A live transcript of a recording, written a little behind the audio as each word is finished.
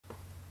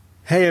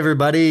Hey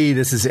everybody,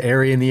 this is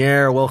Ari in the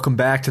Air. Welcome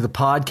back to the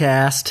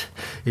podcast.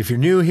 If you're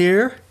new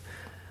here,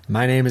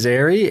 my name is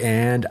Ari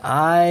and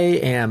I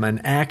am an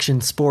action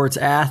sports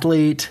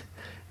athlete,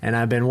 and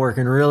I've been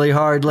working really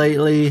hard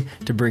lately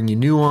to bring you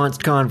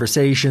nuanced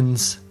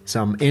conversations,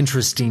 some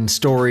interesting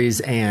stories,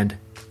 and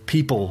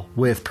people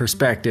with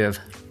perspective.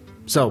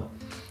 So,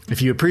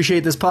 if you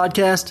appreciate this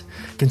podcast,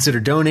 consider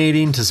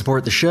donating to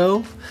support the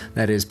show.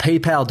 That is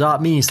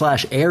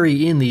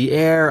paypal.me/Ari in the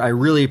Air. I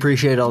really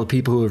appreciate all the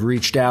people who have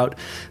reached out,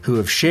 who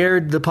have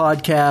shared the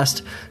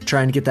podcast,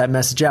 trying to get that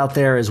message out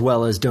there, as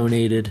well as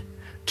donated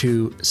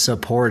to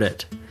support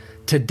it.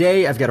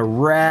 Today, I've got a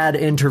rad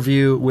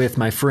interview with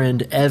my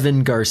friend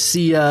Evan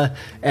Garcia.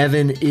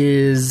 Evan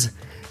is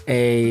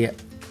a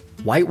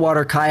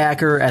whitewater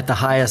kayaker at the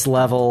highest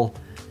level.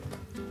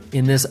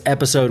 In this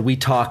episode, we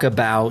talk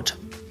about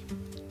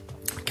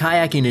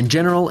kayaking in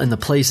general and the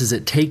places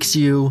it takes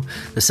you,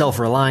 the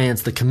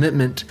self-reliance, the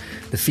commitment,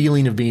 the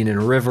feeling of being in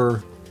a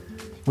river.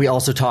 We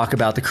also talk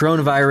about the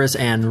coronavirus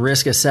and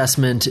risk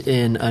assessment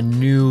in a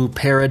new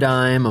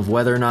paradigm of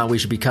whether or not we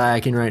should be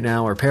kayaking right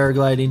now or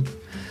paragliding.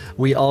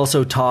 We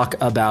also talk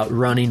about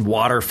running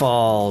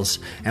waterfalls,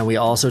 and we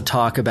also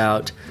talk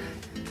about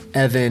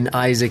Evan,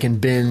 Isaac,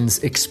 and Ben's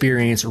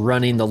experience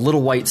running the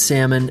Little White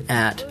Salmon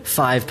at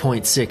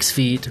 5.6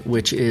 feet,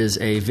 which is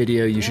a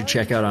video you should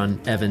check out on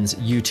Evan's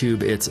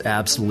YouTube. It's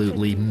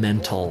absolutely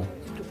mental.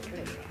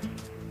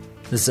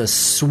 This is a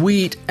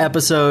sweet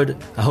episode.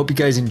 I hope you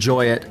guys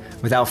enjoy it.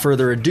 Without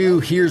further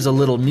ado, here's a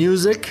little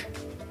music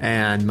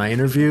and my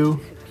interview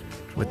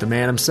with the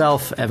man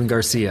himself, Evan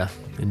Garcia.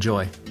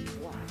 Enjoy.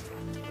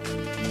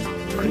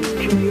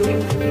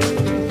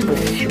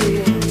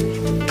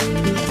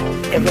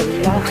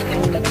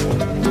 Everlasting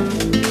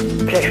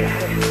pleasure.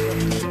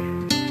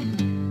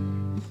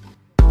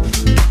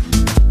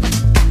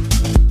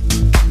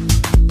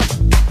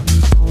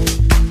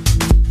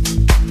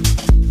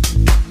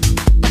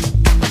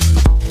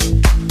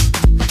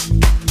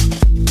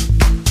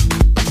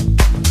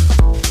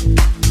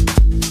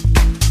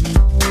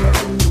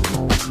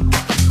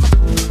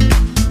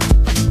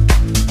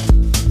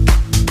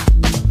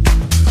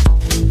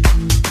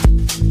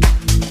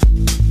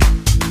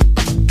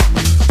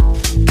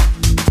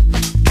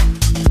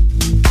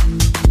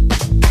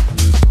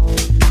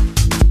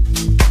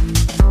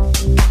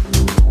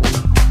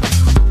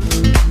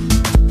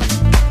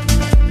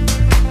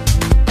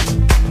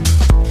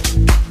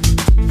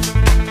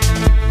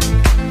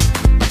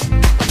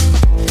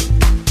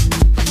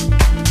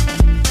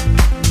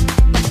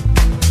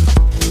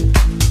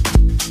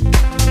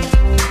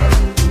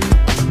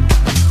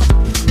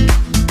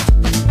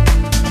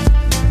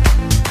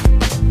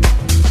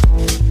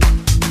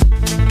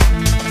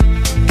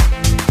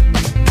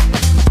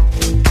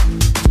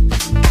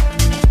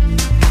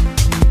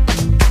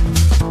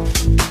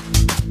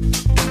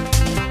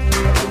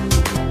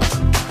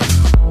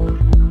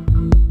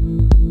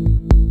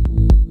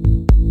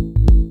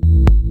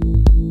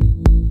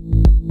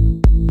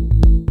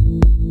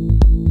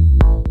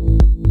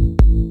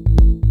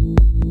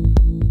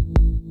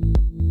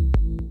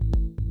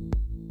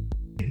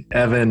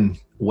 Evan,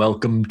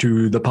 welcome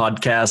to the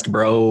podcast,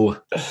 bro.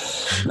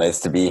 Nice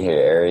to be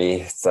here,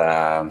 Ari. It's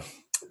an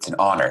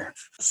honor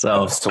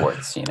of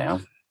sorts,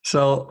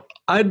 So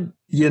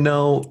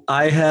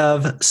I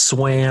have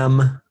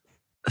swam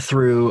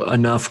through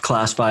enough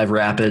Class 5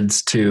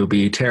 rapids to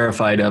be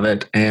terrified of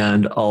it,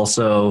 and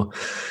also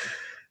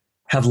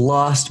have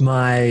lost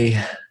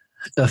my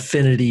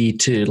affinity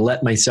to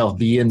let myself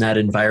be in that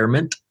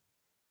environment.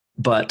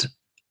 But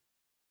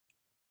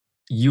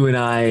you and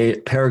I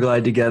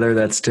paraglide together.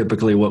 That's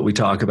typically what we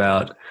talk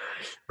about.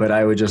 But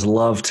I would just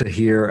love to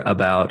hear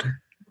about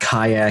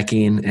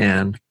kayaking.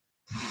 And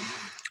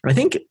I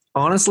think,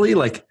 honestly,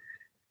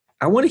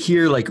 I want to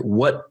hear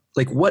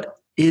what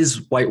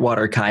is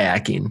whitewater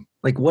kayaking?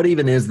 What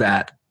even is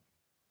that?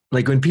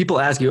 When people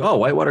ask you, oh,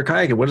 whitewater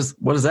kayaking,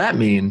 what does that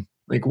mean?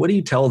 What do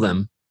you tell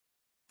them?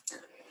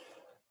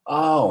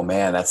 Oh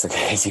man, that's a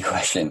crazy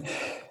question.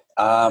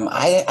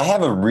 I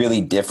have a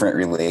really different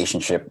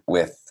relationship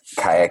with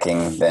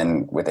kayaking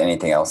than with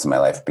anything else in my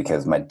life,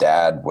 because my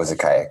dad was a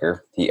kayaker.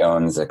 He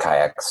owns a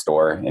kayak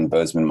store in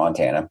Bozeman,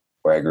 Montana,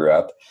 where I grew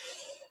up.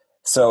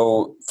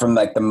 So from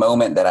the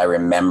moment that I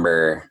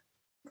remember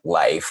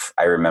life,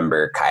 I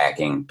remember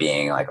kayaking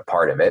being a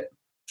part of it.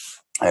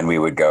 And we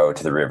would go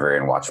to the river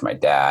and watch my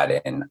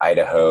dad in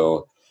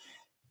Idaho.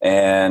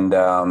 And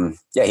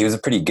he was a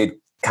pretty good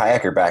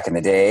kayaker back in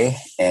the day.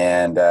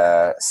 And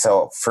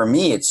so for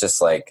me, it's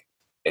just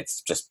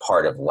it's just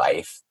part of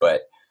life.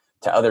 But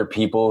to other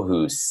people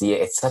who see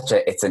it,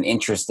 it's an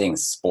interesting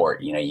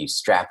sport. You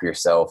strap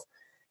yourself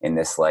in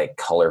this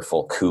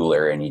colorful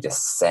cooler and you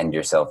just send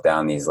yourself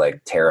down these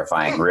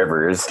terrifying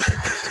rivers.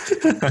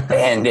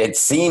 And it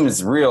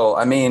seems real.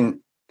 I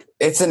mean,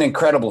 it's an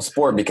incredible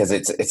sport because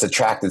it's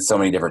attracted so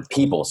many different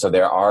people. So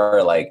there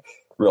are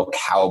real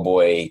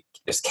cowboy,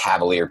 just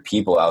cavalier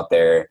people out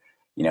there,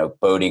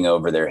 boating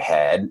over their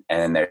head.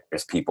 And then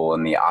there's people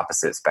in the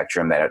opposite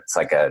spectrum that it's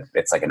like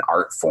an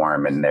art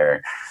form, and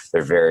they're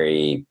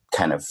very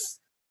kind of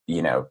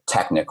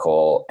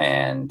technical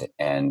and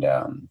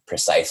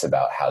precise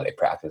about how they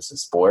practice the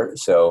sport.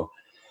 So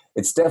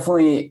it's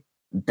definitely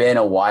been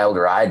a wild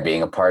ride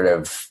being a part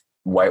of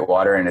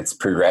whitewater and its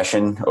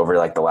progression over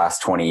like the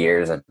last 20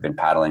 years. I've been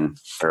paddling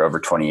for over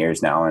 20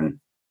 years now. And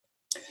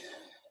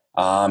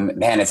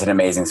man, it's an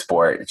amazing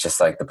sport. It's just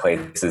like the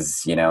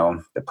places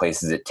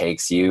it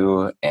takes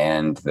you,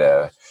 and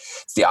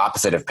it's the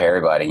opposite of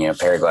paragliding.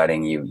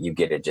 Paragliding, you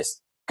get to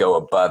just go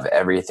above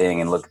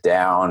everything and look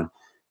down.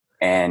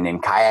 And in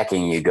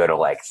kayaking, you go to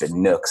like the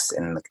nooks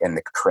and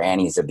the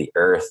crannies of the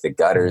earth, the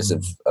gutters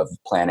of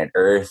planet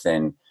Earth.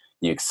 And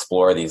you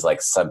explore these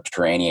like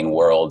subterranean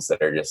worlds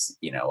that are just,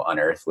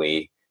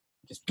 unearthly,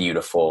 just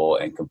beautiful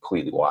and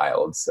completely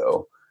wild.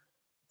 So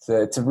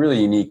it's a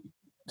really unique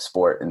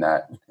sport in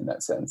that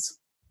sense.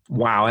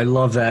 Wow, I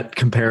love that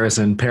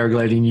comparison.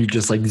 Paragliding, you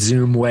just like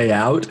zoom way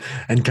out,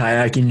 and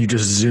kayaking, you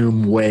just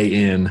zoom way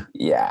in.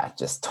 Yeah,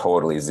 just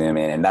totally zoom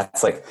in. And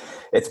that's like,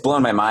 it's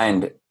blown my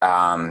mind,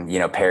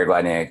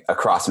 paragliding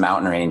across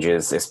mountain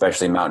ranges,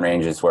 especially mountain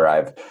ranges where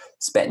I've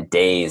spent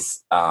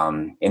days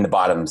in the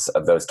bottoms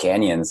of those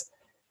canyons,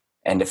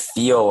 and to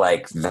feel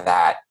like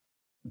that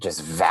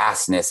just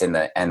vastness and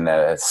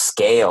the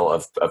scale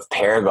of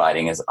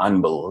paragliding is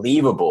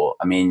unbelievable.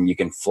 I mean, you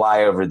can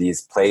fly over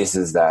these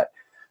places that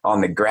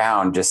on the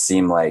ground just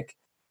seem like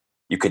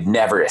you could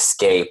never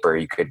escape, or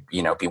you could,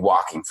 be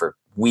walking for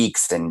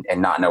weeks and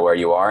not know where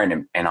you are.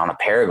 And on a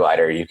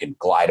paraglider, you can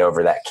glide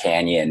over that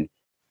canyon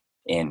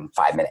in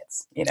 5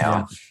 minutes,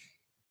 Yeah.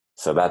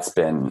 So that's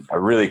been a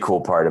really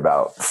cool part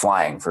about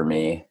flying for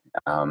me.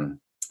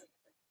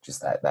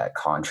 Just that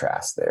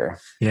contrast there.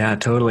 Yeah,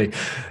 totally.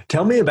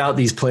 Tell me about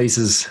these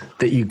places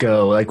that you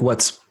go.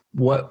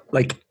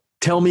 Like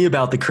tell me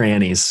about the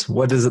crannies.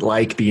 What is it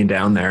like being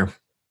down there?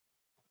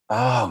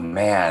 Oh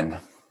man,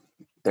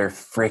 they're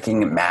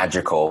freaking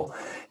magical.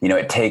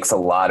 It takes a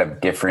lot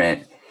of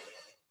different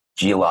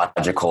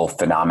geological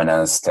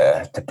phenomena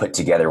to put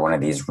together one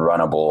of these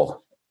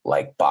runnable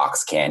like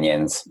box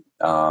canyons.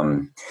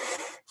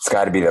 It's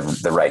got to be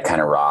the right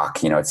kind of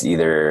rock. It's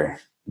either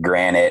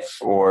granite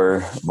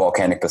or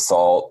volcanic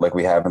basalt like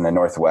we have in the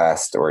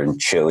Northwest or in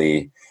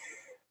Chile.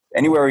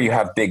 Anywhere where you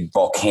have big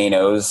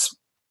volcanoes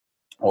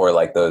or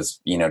like those,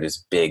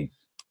 just big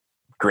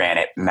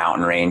granite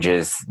mountain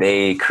ranges,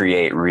 they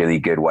create really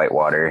good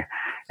whitewater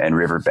and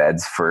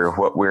riverbeds for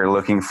what we're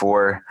looking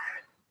for.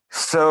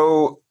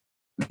 So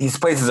these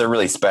places are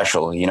really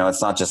special.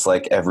 It's not just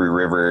like every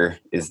river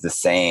is the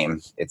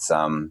same. It's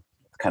kind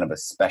of a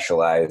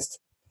specialized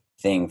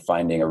thing,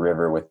 finding a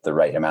river with the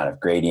right amount of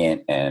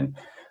gradient and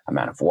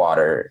amount of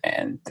water,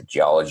 and the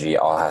geology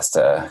all has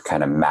to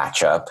kind of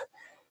match up.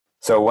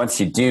 So once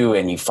you do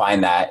and you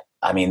find that,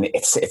 I mean,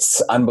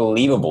 it's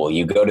unbelievable.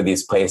 You go to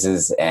these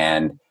places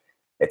and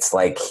it's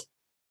like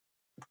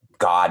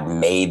God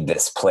made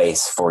this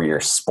place for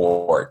your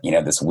sport,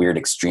 this weird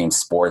extreme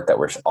sport that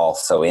we're all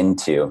so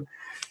into.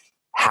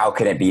 How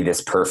can it be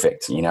this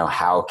perfect?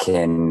 How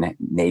can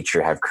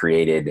nature have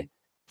created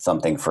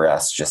something for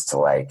us just to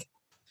like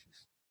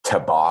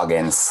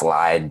toboggan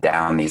slide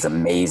down these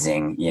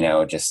amazing,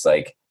 just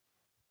like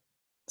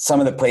some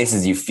of the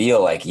places you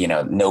feel like,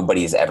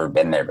 nobody's ever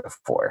been there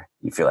before.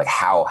 You feel like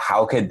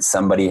how could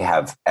somebody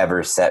have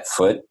ever set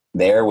foot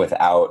there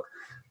without,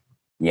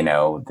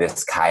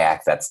 this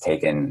kayak that's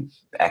taken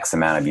X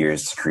amount of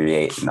years to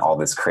create and all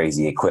this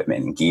crazy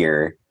equipment and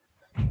gear.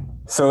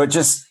 So it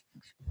just,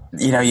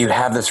 you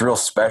have this real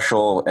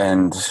special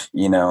and,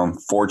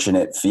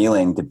 fortunate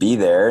feeling to be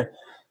there.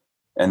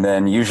 And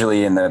then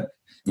usually in the,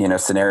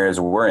 scenarios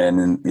we're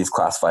in these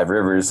class 5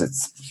 rivers,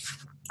 it's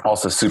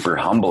also super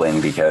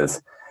humbling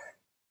because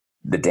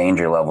the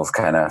danger level's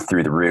kind of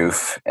through the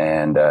roof,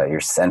 and your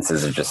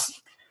senses are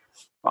just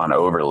on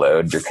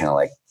overload. You're kind of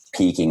like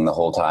peaking the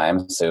whole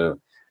time. So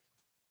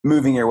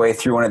moving your way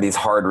through one of these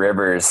hard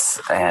rivers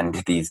and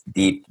these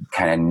deep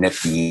kind of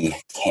nooky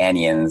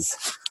canyons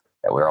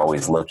that we're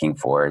always looking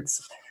for,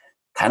 it's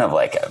kind of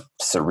like a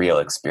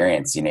surreal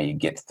experience. You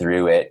get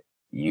through it,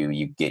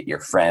 you get your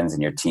friends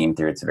and your team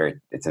through.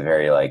 It's a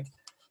very like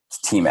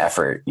team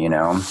effort,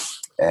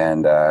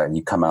 and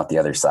you come out the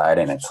other side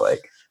and it's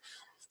like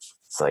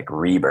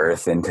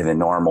rebirth into the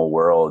normal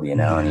world,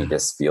 and you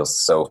just feel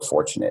so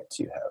fortunate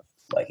to have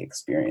like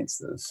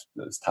experienced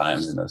those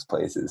times in those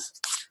places.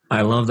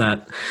 I love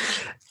that.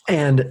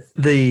 And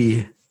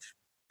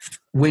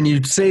when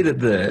you say that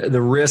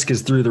the risk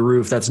is through the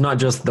roof, that's not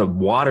just the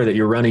water that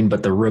you're running,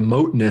 but the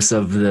remoteness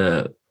of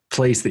the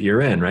place that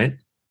you're in, right?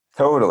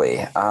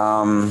 Totally.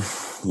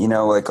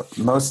 Like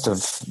most of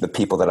the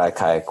people that I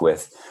kayak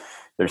with,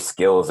 their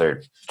skills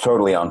are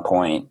totally on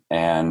point,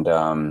 and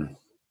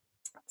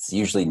it's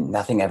usually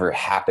nothing ever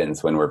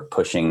happens when we're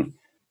pushing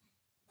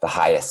the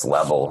highest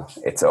level.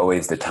 It's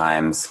always the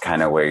times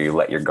kind of where you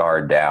let your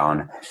guard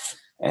down,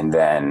 and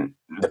then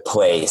the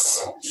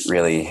place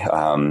really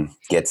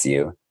gets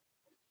you.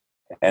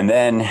 And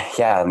then,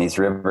 in these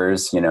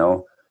rivers, you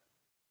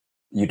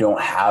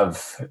don't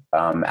have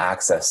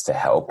access to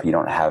help. You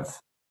don't have,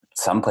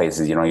 some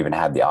places you don't even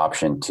have the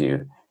option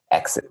to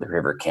exit the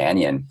river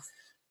canyon.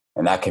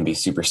 And that can be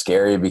super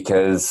scary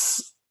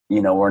because,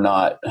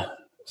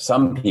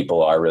 some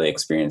people are really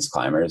experienced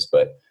climbers,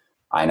 but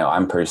I know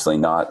I'm personally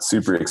not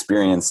super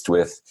experienced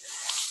with,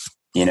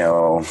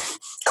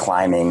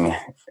 climbing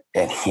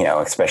and,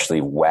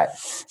 especially wet,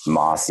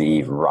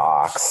 mossy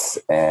rocks,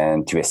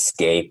 and to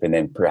escape and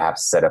then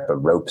perhaps set up a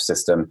rope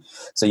system.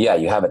 So yeah,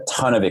 you have a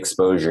ton of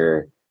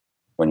exposure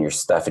when you're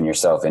stuffing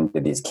yourself into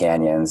these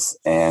canyons.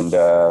 And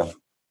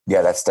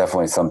that's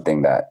definitely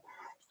something that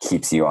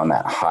keeps you on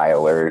that high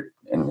alert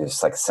and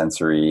just like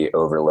sensory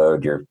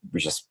overload. You're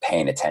just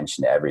paying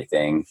attention to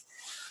everything.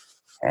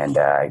 And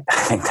I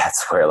think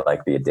that's where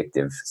like the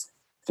addictive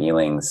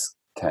feelings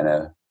kind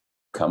of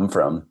come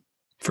from.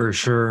 For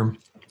sure.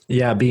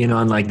 Yeah. Being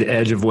on like the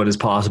edge of what is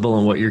possible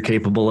and what you're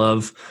capable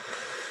of.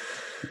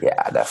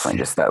 Yeah, definitely.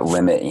 Just that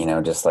limit,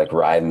 just like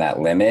riding that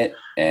limit.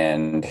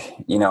 And,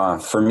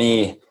 for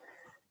me,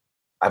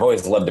 I've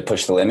always loved to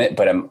push the limit,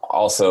 but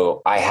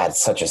I had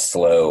such a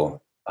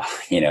slow,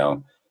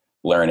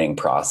 learning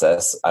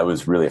process. I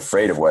was really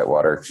afraid of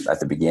whitewater at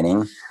the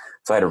beginning.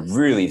 So I had a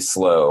really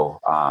slow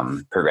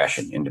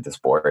progression into the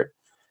sport.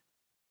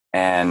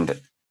 And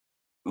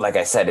like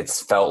I said,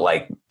 it's felt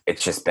like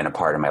it's just been a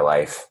part of my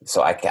life.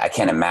 So I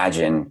can't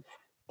imagine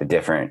the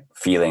different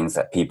feelings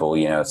that people,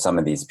 some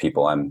of these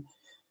people I'm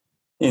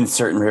in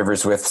certain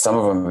rivers with, some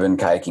of them have been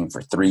kayaking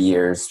for 3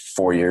 years,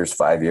 4 years,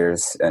 5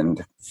 years,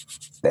 and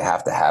they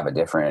have to have a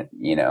different,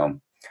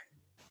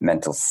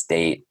 mental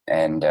state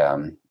and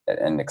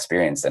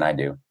experience than I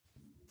do.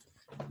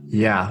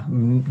 Yeah.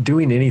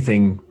 Doing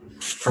anything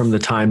from the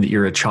time that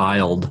you're a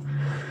child,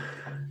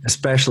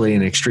 especially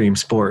in extreme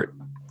sport,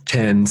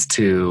 tends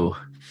to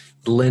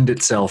lend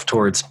itself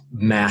towards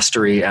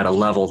mastery at a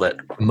level that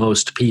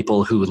most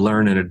people who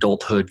learn in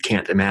adulthood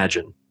can't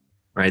imagine.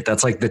 Right.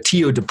 That's like the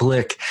Theo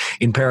Duplic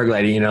in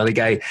paragliding. The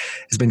guy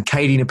has been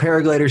kiting a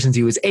paraglider since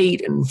he was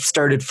 8 and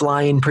started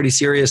flying pretty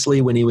seriously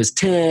when he was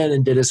 10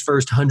 and did his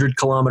first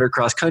 100-kilometer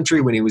cross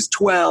country when he was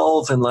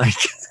 12. And like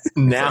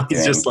now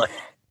he's just like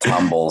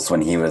tumbles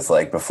when he was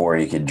like, before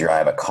he could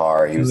drive a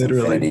car, he was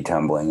literally infinity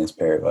tumbling his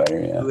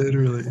paraglider. Yeah.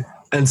 Literally.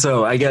 And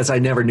so I guess I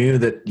never knew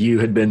that you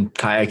had been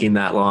kayaking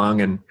that long.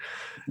 And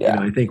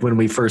I think when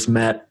we first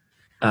met,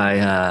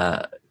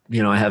 I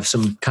have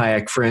some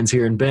kayak friends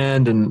here in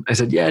Bend, and I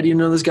said, yeah, do you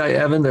know this guy,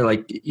 Evan? They're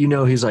like,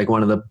 he's like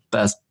one of the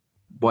best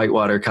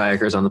whitewater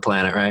kayakers on the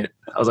planet, right?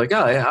 I was like,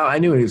 oh, I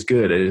knew he was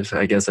good.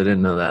 I guess I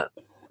didn't know that.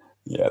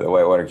 Yeah, the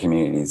whitewater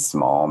community is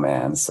small,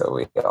 man.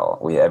 So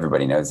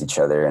everybody knows each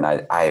other. And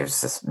I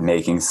was just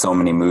making so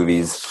many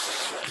movies,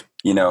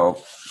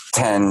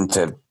 10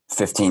 to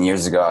 15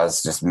 years ago, I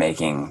was just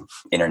making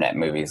internet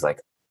movies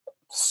like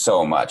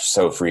so much,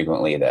 so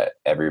frequently that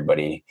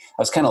I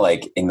was kind of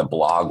like in the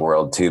blog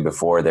world too,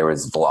 before there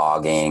was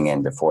vlogging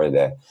and before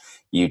the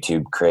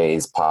YouTube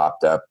craze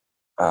popped up.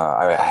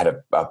 I had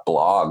a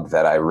blog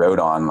that I wrote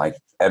on like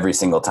every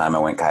single time I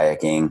went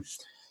kayaking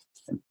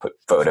and put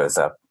photos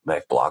up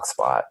like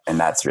Blogspot. And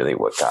that's really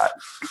what got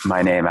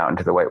my name out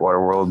into the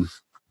whitewater world.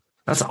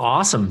 That's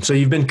awesome. So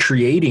you've been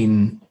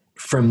creating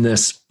from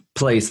this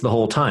place the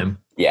whole time.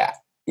 Yeah.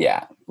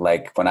 Yeah.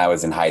 Like when I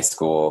was in high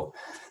school,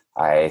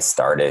 I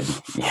started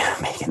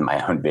making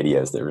my own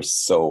videos. They were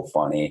so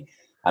funny.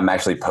 I'm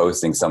actually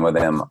posting some of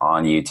them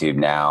on YouTube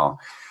now,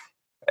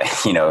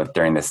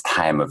 during this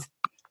time of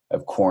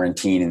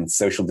quarantine and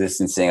social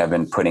distancing. I've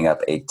been putting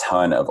up a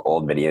ton of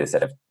old videos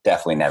that have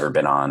definitely never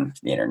been on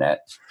the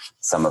internet,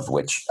 some of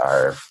which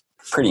are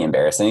pretty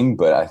embarrassing,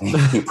 but I think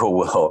people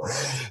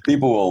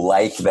will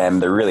like them.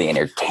 They're really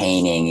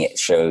entertaining. It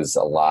shows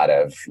a lot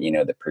of,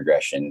 the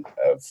progression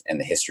and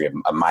the history of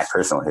my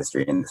personal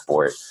history in the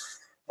sport.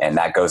 And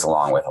that goes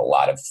along with a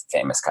lot of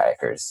famous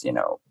kayakers,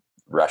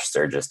 Rush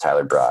Sturgis,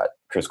 Tyler Brott,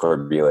 Chris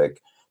Korbulik,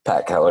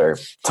 Pat Keller,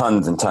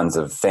 tons and tons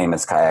of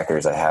famous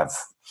kayakers. I have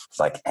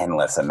like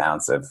endless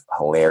amounts of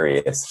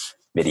hilarious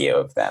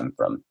video of them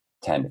from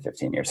 10 to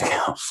 15 years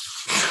ago.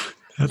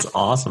 That's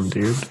awesome,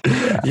 dude.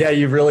 Yeah,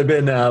 you've really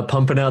been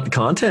pumping out the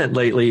content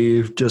lately.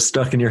 You've just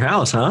stuck in your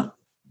house, huh?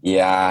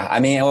 Yeah.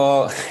 I mean,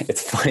 well,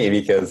 it's funny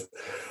because,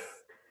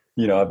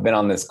 I've been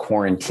on this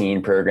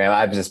quarantine program.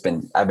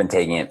 I've been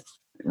taking it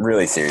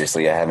really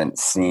seriously. I haven't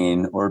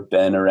seen or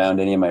been around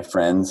any of my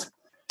friends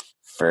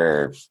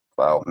for,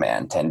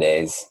 10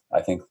 days.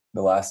 I think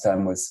the last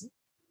time was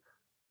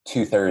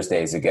 2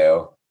 Thursdays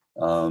ago.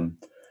 So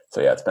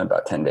yeah, it's been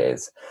about 10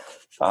 days.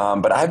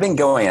 But I've been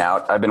going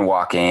out. I've been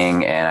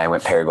walking, and I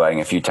went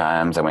paragliding a few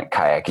times. I went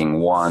kayaking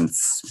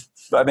once.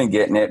 So I've been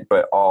getting it,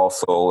 but all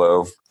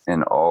solo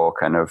and all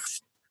kind of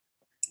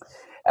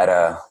at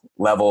a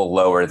level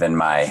lower than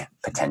my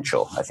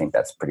potential. I think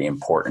that's pretty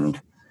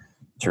important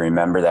to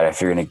remember, that if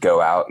you're going to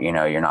go out,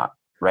 you're not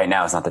right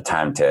now. It's not the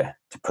time to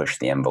push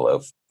the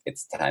envelope.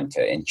 It's time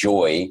to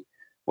enjoy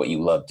what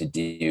you love to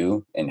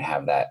do and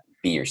have that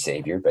be your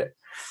savior, but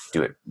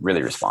do it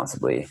really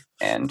responsibly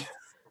and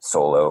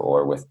solo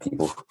or with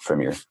people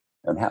from your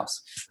own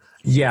house.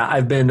 Yeah,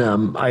 I've been,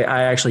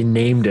 I actually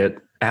named it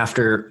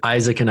after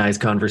Isaac and I's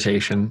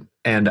conversation,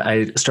 and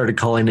I started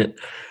calling it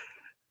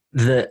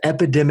the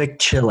epidemic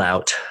chill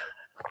out.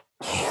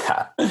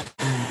 Yeah.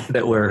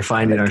 that we're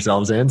finding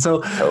ourselves in.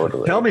 So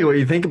Totally. tell me what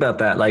you think about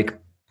that. Like,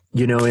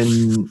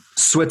 in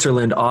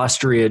Switzerland,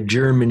 Austria,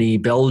 Germany,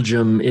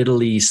 Belgium,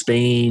 Italy,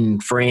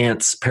 Spain,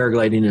 France,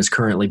 paragliding is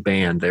currently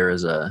banned. There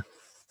is a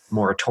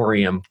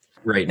moratorium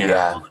right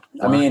now.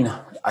 Yeah. I mean,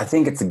 I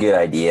think it's a good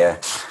idea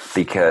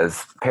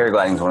because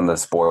paragliding is one of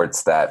those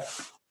sports that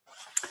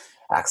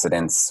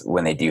accidents,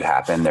 when they do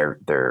happen,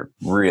 they're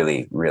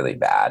really, really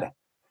bad.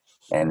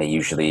 And they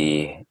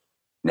usually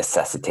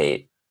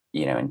necessitate,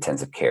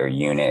 intensive care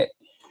unit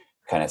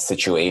kind of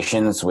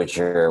situations, which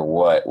are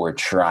what we're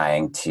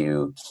trying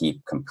to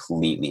keep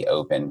completely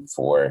open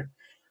for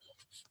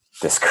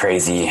this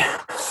crazy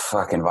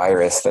fucking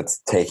virus that's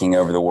taking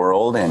over the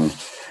world. And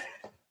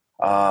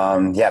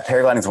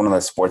paragliding is one of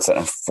those sports that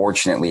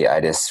unfortunately I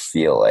just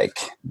feel like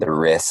the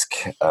risk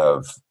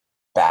of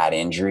bad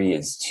injury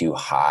is too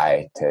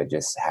high to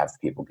just have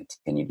people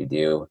continue to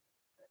do.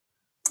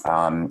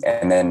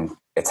 And then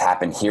it's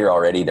happened here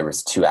already. There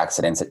was 2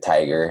 accidents at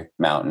Tiger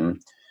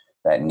Mountain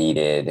that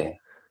needed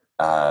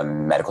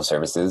medical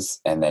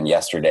services. And then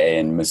yesterday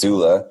in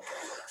Missoula,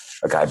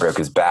 a guy broke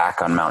his back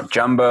on Mount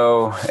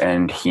Jumbo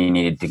and he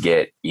needed to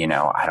get,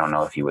 I don't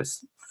know if he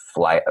was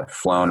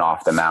flown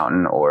off the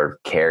mountain or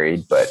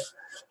carried, but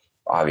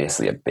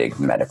obviously a big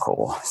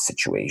medical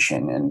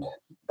situation. And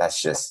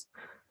that's just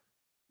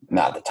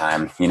not the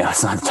time,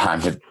 it's not the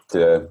time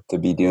to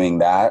be doing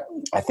that.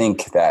 I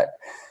think that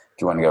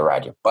if you want to go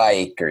ride your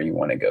bike or you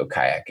want to go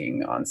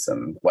kayaking on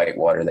some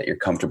whitewater that you're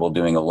comfortable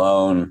doing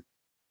alone,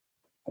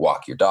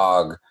 walk your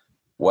dog,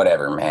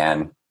 whatever,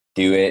 man,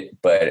 do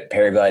it. But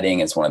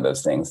paragliding is one of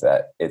those things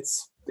that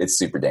it's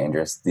super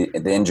dangerous. The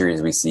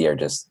injuries we see are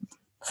just,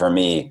 for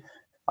me,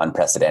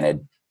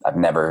 unprecedented. I've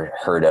never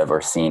heard of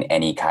or seen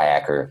any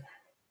kayaker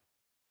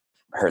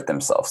hurt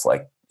themselves,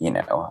 like,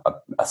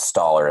 a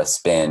stall or a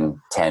spin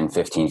 10,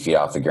 15 feet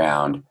off the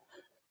ground.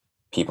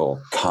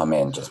 People come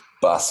in, just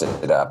bust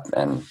it up,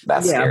 and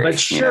that's scary, but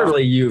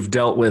surely you've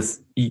dealt with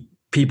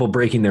people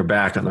breaking their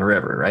back on the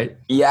river, right?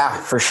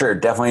 Yeah, for sure.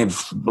 Definitely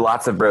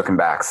lots of broken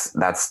backs.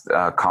 That's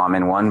a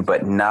common one,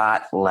 but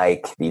not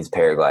like these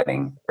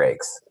paragliding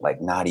breaks,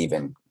 like not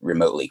even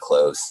remotely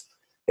close.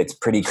 It's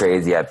pretty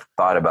crazy. I've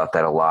thought about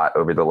that a lot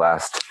over the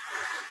last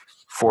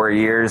 4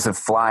 years of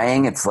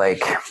flying. It's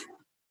like,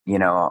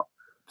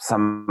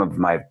 some of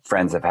my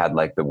friends have had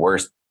like the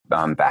worst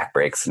back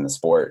breaks in the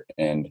sport,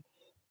 and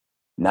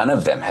none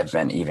of them have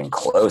been even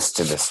close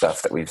to the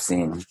stuff that we've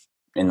seen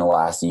in the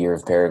last year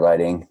of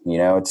paragliding.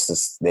 It's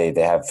just, they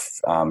have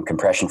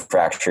compression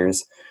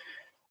fractures.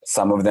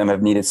 Some of them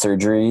have needed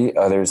surgery,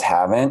 others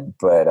haven't,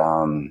 but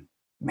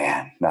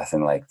man,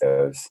 nothing like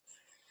those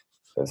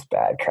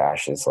bad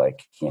crashes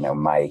like,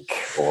 Mike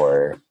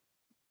or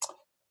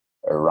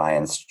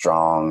Ryan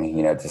Strong,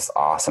 just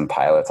awesome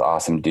pilots,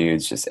 awesome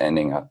dudes, just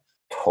ending up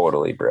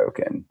totally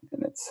broken.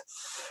 And it's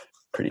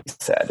pretty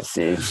sad to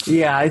see.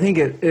 Yeah, I think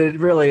it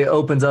really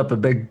opens up a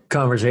big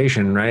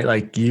conversation, right?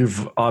 Like,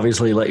 you've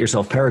obviously let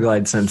yourself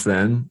paraglide since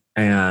then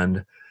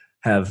and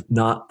have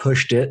not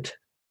pushed it,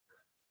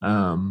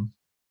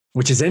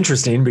 which is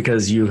interesting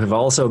because you have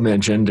also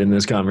mentioned in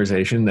this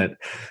conversation that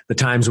the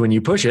times when you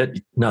push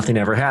it, nothing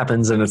ever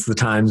happens. And it's the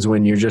times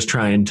when you're just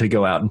trying to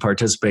go out and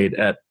participate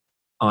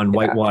on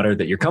whitewater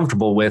that you're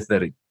comfortable with,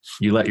 that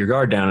you let your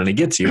guard down and it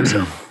gets you.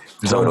 So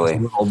there's Totally. a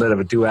little bit of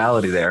a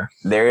duality there.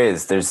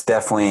 There's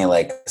definitely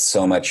like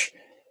so much,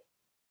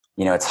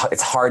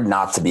 it's hard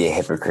not to be a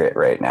hypocrite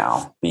right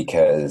now,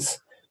 because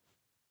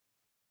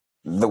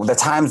the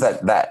times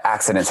that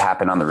accidents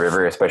happen on the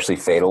river, especially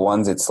fatal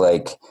ones, it's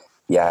like,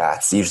 yeah,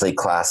 it's usually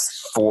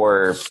class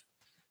 4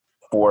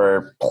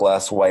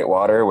 plus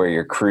whitewater where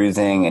you're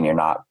cruising and you're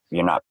not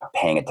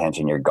paying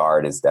attention. Your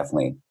guard is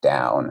definitely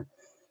down.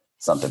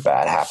 Something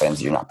bad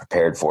happens, you're not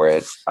prepared for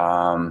it.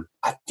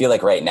 I feel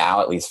like right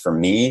now, at least for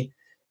me,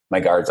 my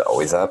guard's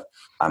always up.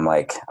 I'm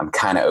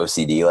kind of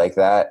OCD like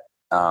that.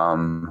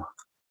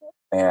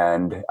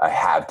 And I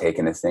have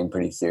taken this thing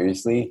pretty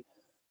seriously.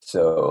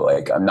 So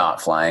like, I'm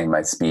not flying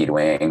my speed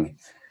wing,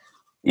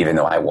 even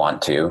though I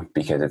want to,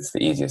 because it's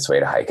the easiest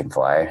way to hike and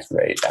fly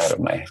right out of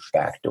my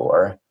back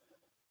door.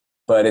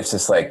 But it's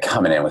just like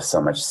coming in with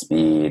so much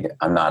speed.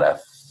 I'm not a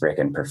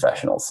freaking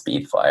professional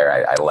speed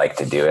flyer. I like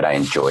to do it. I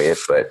enjoy it,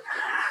 but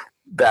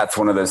that's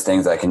one of those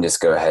things I can just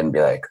go ahead and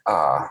be like,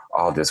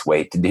 I'll just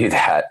wait to do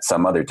that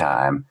some other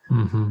time.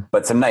 Mm-hmm.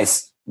 But some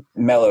nice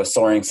mellow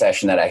soaring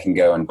session that I can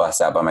go and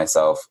bust out by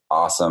myself.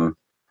 Awesome.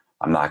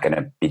 I'm not going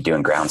to be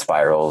doing ground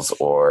spirals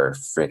or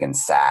freaking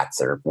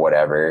sats or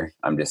whatever.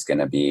 I'm just going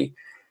to be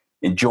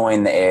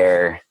enjoying the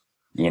air,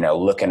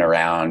 looking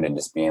around and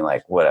just being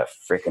like, what a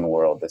freaking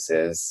world this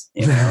is,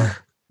 Yeah.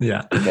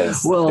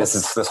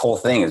 Because this whole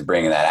thing is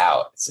bringing that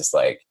out. It's just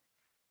like,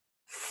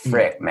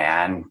 frick,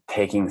 man,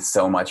 taking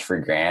so much for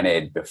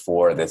granted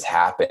before this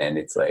happened.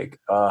 It's like,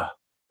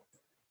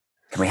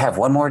 can we have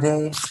one more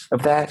day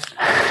of that?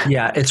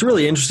 Yeah, it's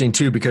really interesting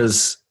too,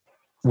 because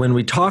when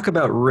we talk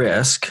about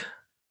risk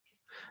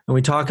and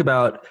we talk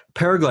about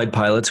paraglide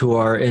pilots who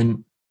are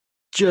in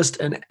just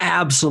an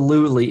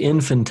absolutely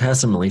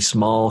infinitesimally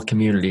small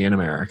community in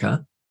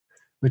America,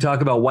 We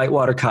talk about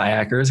whitewater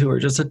kayakers, who are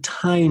just a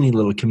tiny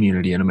little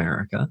community in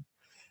America. And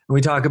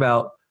we talk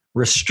about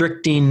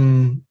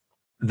restricting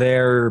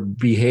their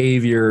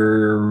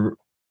behavior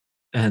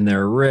and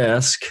their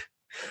risk.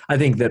 I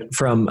think that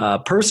from a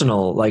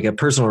personal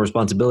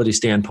responsibility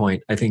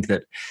standpoint, I think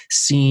that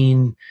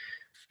seeing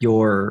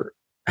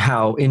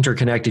how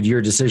interconnected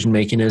your decision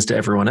making is to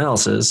everyone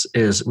else's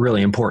is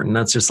really important.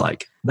 That's just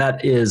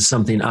that is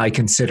something I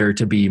consider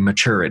to be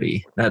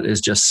maturity. That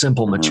is just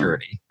simple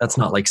maturity. That's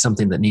not like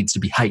something that needs to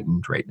be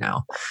heightened right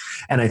now.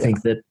 And I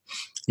think that,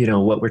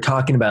 what we're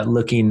talking about,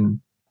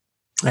 looking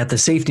at the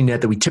safety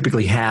net that we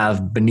typically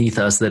have beneath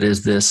us, that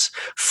is this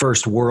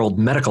first world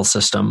medical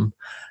system.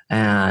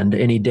 And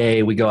any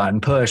day we go out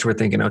and push, we're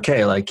thinking,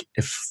 okay,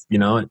 if,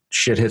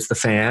 shit hits the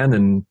fan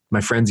and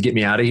my friends get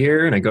me out of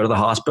here and I go to the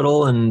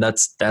hospital, and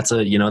that's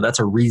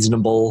a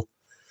reasonable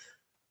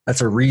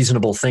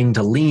thing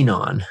to lean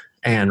on.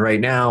 And right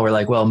now we're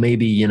like, well,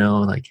 maybe,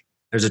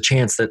 there's a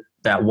chance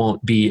that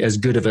won't be as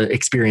good of an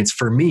experience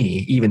for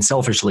me, even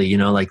selfishly,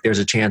 there's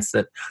a chance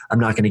that I'm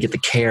not going to get the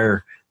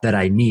care that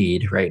I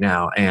need right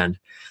now. And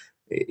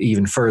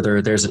even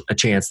further, there's a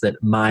chance that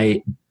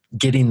my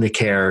getting the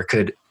care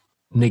could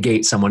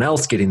negate someone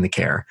else getting the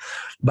care.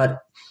 But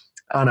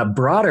on a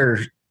broader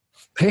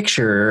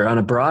picture, on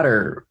a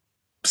broader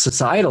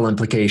societal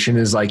implication,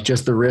 is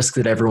just the risk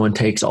that everyone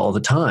takes all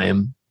the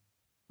time.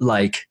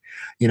 We're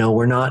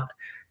not,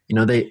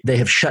 they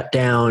have shut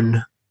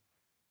down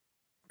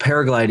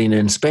paragliding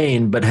in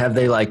Spain, but have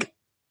they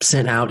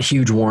sent out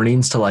huge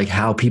warnings to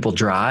how people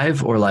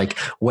drive, or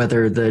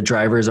whether the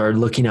drivers are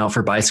looking out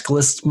for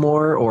bicyclists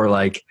more, or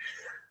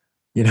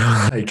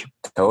totally.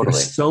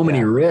 There's so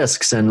many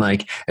risks,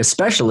 and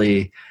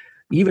especially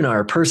even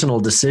our personal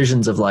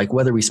decisions of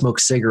whether we smoke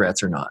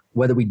cigarettes or not,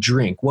 whether we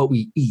drink, what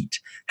we eat,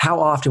 how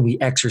often we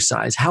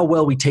exercise, how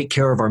well we take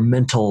care of our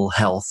mental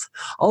health.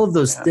 All of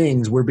those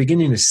things, we're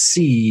beginning to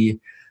see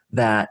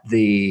that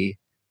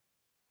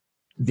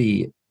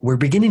we're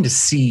beginning to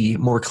see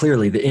more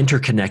clearly the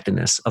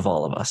interconnectedness of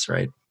all of us,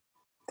 right?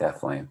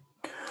 Definitely.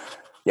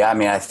 Yeah, I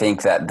mean, I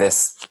think that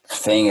this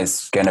thing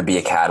is going to be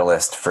a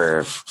catalyst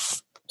for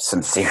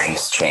some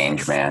serious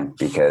change, man,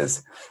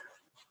 because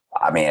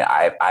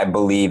I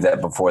believe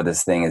that before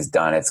this thing is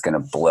done, it's going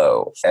to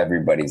blow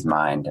everybody's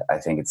mind. I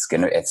think it's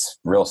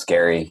real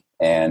scary,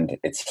 and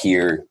it's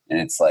here, and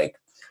it's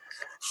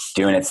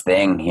doing its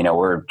thing.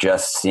 We're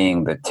just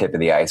seeing the tip of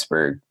the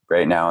iceberg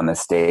right now in the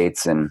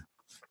States. And,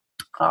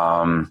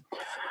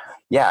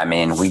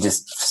 we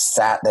just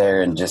sat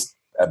there and just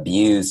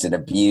abused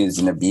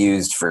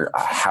for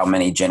how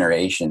many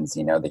generations,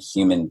 the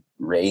human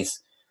race.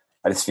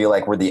 I just feel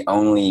like we're the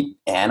only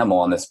animal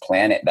on this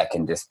planet that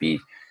can just be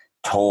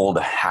told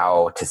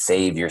how to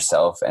save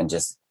yourself and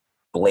just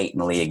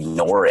blatantly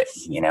ignore it,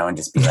 and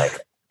just be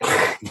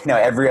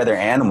every other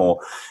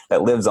animal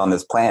that lives on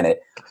this planet,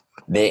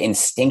 they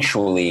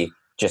instinctually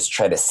just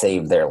try to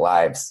save their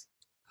lives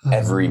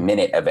every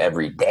minute of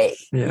every day.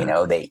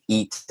 Yeah. They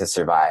eat to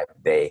survive.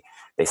 They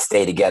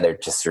stay together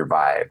to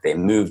survive. They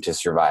move to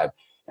survive.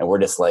 And we're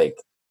just a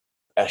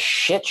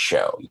shit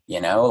show,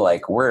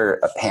 we're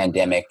a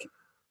pandemic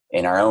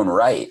in our own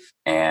right.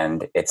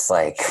 And it's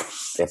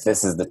if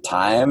this is the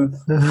time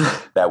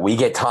that we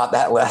get taught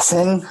that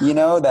lesson,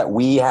 that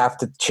we have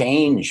to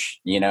change,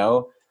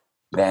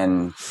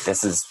 then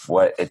this is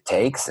what it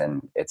takes.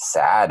 And it's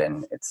sad,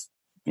 and it's,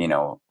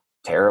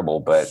 terrible.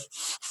 But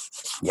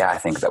yeah, I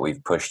think that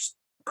we've pushed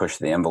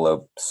the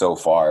envelope so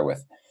far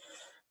with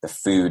the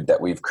food that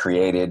we've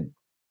created,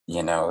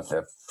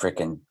 the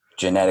freaking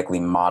genetically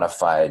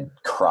modified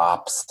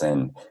crops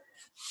and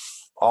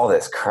all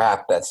this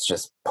crap that's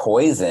just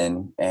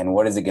poison. And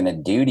what is it going to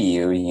do to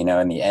you?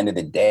 In the end of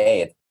the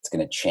day, it's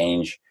going to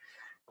change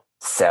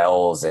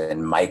cells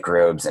and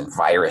microbes and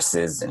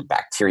viruses and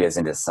bacteria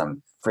into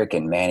some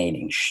freaking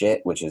man-eating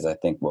shit, which is, I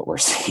think, what we're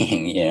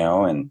seeing,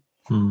 and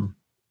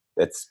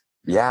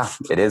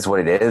it is what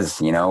it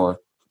is. I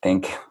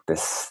think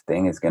this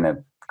thing is going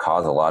to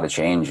cause a lot of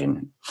change,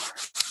 and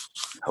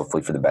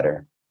hopefully for the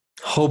better.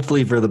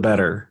 Hopefully for the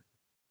better.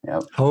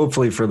 Yep.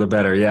 Hopefully for the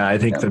better. Yeah. I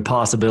think the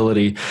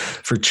possibility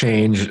for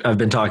change I've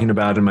been talking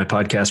about in my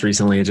podcast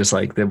recently is just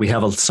that we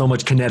have so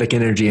much kinetic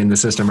energy in the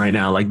system right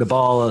now.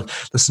 The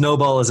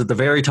snowball is at the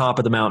very top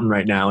of the mountain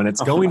right now, and it's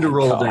going to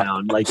roll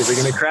down. Is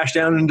it going to crash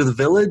down into the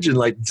village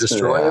and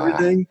destroy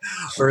everything?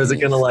 Or is it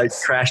going to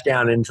crash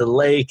down into the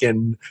lake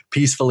and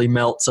peacefully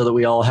melt so that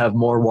we all have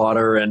more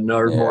water and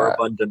are more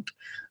abundant?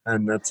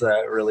 And that's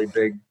a really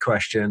big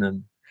question.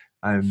 And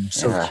I'm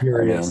so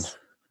curious.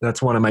 That's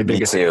one of my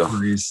biggest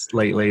inquiries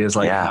lately is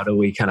how do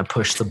we kind of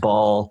push the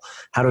ball?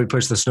 How do we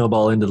push the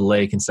snowball into the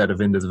lake instead of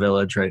into the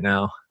village right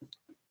now?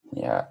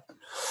 Yeah.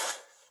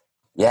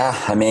 Yeah.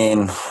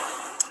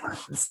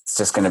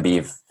 It's going to be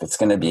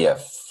a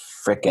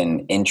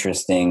freaking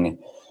interesting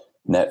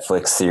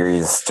Netflix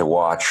series to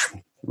watch,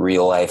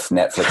 real life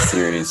Netflix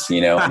series,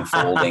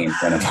 unfolding in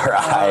front of our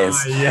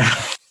eyes. Yeah.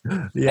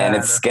 And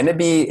it's going to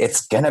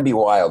be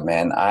wild,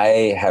 man.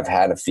 I have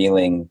had a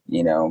feeling,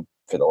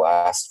 for the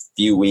last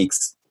few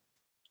weeks,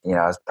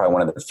 I was probably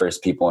one of the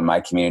first people in my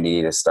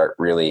community to start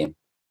really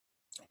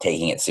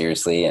taking it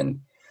seriously.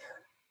 And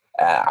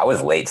I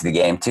was late to the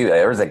game too.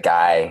 There was a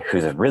guy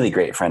who's a really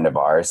great friend of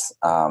ours.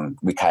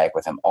 We kayak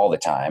with him all the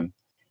time.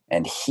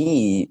 And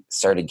he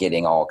started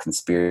getting all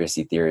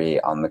conspiracy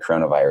theory on the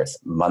coronavirus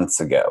months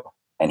ago.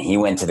 And he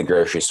went to the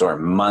grocery store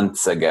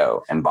months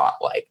ago and bought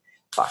like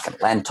fucking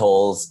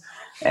lentils.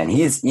 And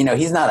he's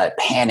not a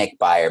panic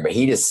buyer, but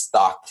he just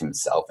stocked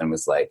himself and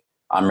was like,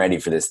 I'm ready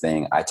for this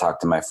thing. I talked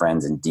to my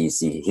friends in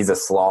DC. He's a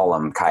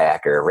slalom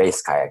kayaker, a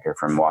race kayaker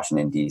from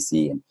Washington,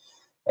 DC.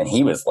 And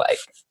he was like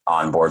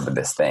on board with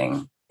this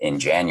thing in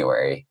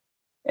January.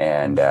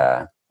 And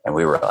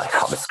we were like,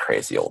 oh, this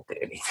crazy old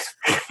dude,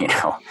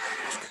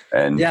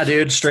 And yeah,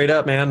 dude, straight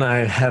up, man. I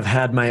have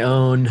had my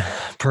own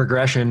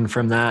progression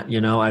from that.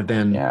 I've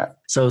been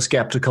so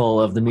skeptical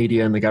of the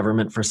media and the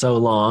government for so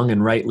long,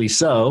 and rightly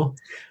so.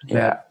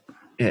 That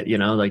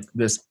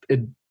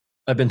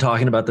I've been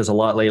talking about this a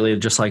lot lately,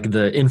 just like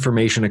the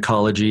information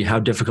ecology, how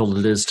difficult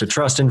it is to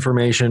trust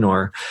information,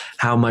 or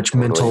how much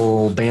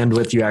mental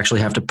bandwidth you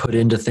actually have to put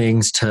into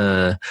things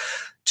to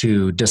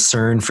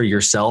discern for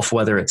yourself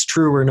whether it's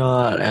true or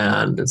not.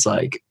 And it's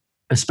like,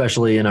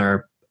 especially in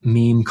our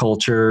meme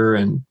culture,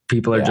 and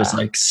people are just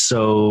like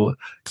so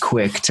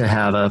quick to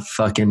have a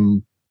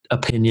fucking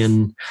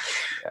opinion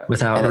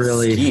without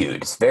really skewed.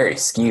 It's very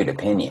skewed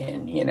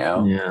opinion,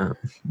 Yeah.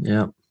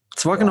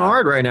 It's fucking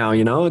hard right now,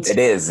 It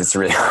is. It's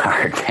really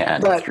hard,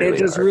 man. But it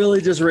just really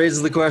just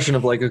raises the question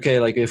of like, okay,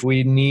 like if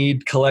we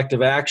need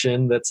collective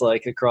action that's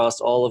like across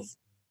all of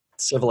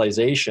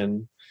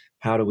civilization,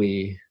 how do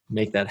we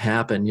make that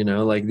happen?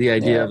 Like the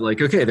idea of like,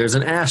 okay, there's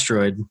an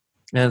asteroid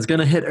and it's going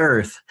to hit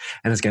Earth,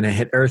 and it's going to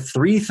hit Earth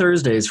 3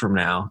 Thursdays from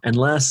now,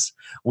 unless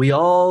we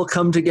all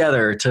come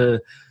together to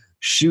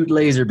shoot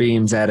laser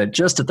beams at it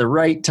just at the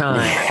right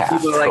time.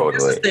 People are like,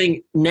 this is the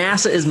thing.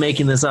 NASA is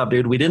making this up,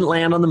 dude. We didn't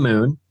land on the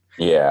moon.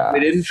 Yeah. We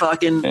didn't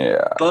fucking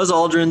Buzz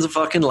Aldrin's a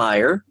fucking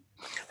liar.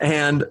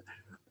 And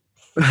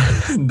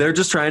they're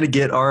just trying to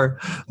get our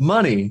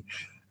money.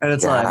 And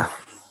it's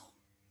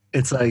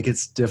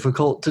it's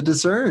difficult to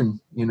discern,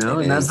 and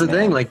that's the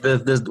thing. Like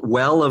the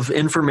well of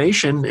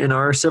information in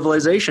our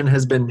civilization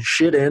has been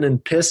shit in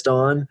and pissed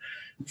on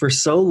for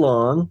so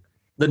long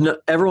that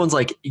everyone's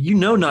like,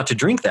 not to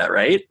drink that,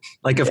 right?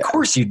 Like, of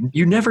course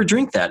you never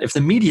drink that. If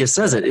the media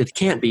says it, it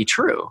can't be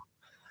true.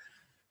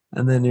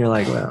 And then you're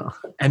like, well,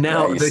 and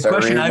now the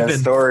question I've been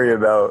story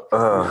about,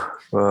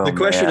 the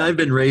question I've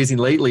been raising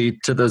lately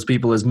to those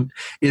people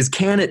is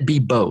can it be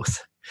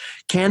both?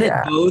 Can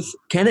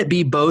it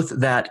be both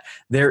that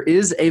there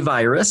is a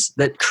virus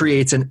that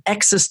creates an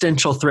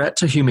existential threat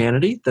to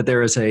humanity, that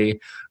there is a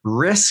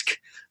risk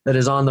that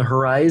is on the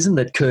horizon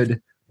that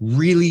could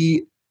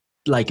really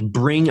like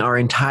bring our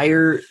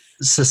entire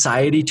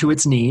society to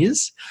its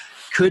knees?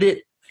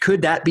 Could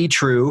that be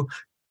true?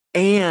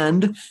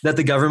 And that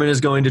the government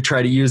is going to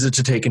try to use it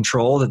to take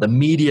control, that the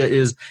media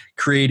is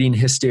creating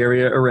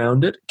hysteria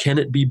around it? Can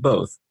it be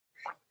both?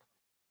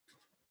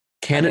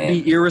 Can it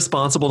be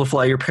irresponsible to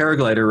fly your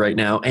paraglider right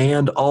now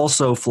and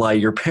also fly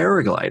your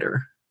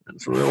paraglider?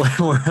 That's really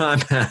where I'm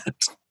at.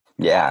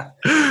 Yeah.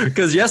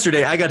 Because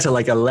yesterday I got to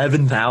like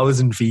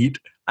 11,000 feet.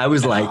 I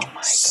was like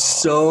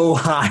so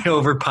high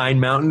over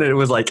Pine Mountain. It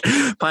was like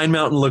Pine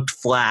Mountain looked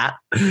flat.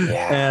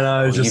 Yeah. And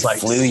I was just you like.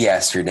 flew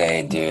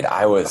yesterday, dude.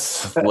 I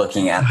was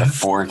looking at the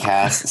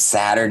forecast,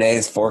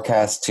 Saturday's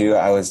forecast too.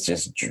 I was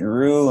just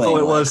drooling. Oh,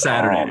 it was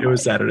Saturday. It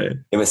was Saturday.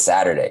 It was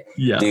Saturday.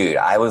 Yeah. Dude,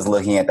 I was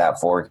looking at that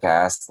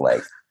forecast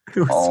like,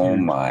 oh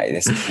my,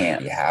 this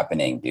can't be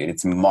happening, dude.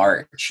 It's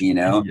March,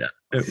 Yeah.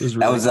 It was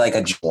that was like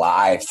a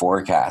July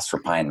forecast for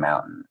Pine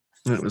Mountain.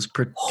 It was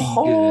pretty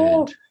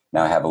good.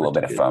 Now I have a little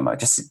bit of FOMO,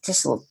 just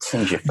a little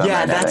tinge of FOMO.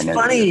 Yeah, that's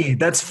funny.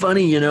 That's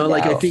funny.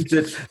 Like I think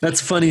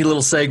that's funny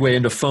little segue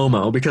into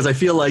FOMO, because I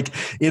feel like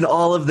in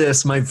all of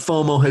this, my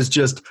FOMO has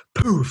just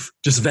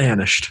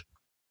vanished.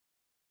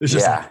 It's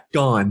just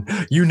gone.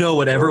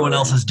 What everyone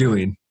else is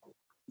doing.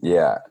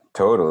 Yeah,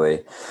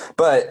 totally.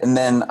 And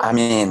then, I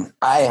mean,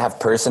 I have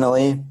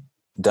personally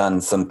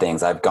done some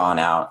things. I've gone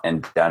out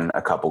and done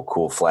a couple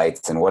cool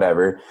flights and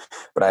whatever,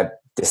 but I've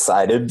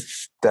decided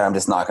that I'm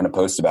just not going to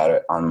post about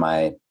it on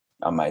my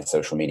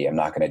social media. I'm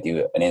not going to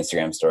do an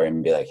Instagram story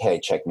and be like, hey,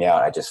 check me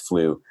out. I just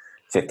flew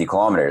 50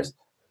 kilometers.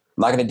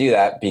 I'm not going to do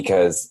that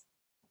because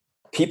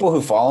people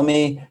who follow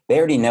me, they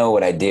already know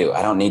what I do.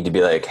 I don't need to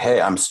be like,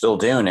 hey, I'm still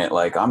doing it.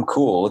 Like, I'm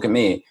cool. Look at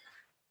me.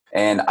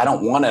 And I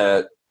don't want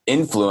to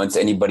influence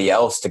anybody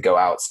else to go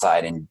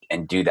outside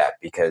and do that,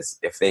 because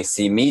if they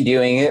see me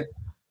doing it,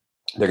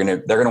 they're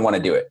going to want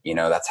to do it.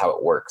 That's how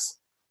it works.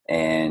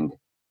 And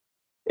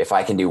if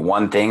I can do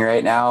one thing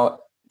right now,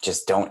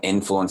 just don't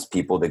influence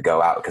people to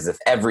go out, because if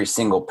every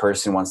single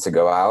person wants to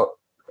go out,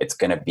 it's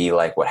going to be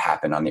like what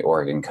happened on the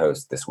Oregon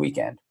coast this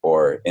weekend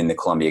or in the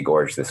Columbia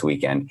Gorge this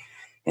weekend.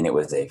 And it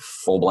was a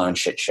full-blown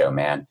shit show,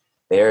 man.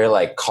 They're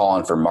like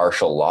calling for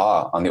martial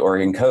law on the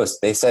Oregon coast.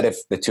 They said if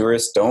the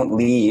tourists don't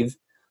leave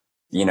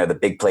the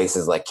big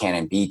places like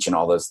Cannon Beach and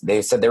all those,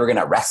 they said they were going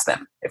to arrest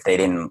them if they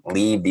didn't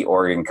leave the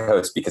Oregon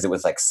coast because it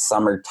was like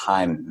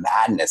summertime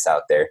madness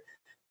out there.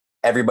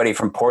 Everybody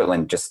from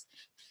Portland just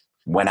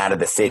went out of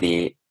the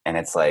city and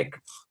it's like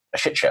a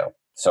shit show.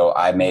 So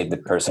I made the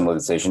personal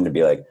decision to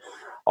be like,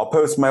 I'll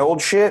post my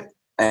old shit.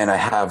 And I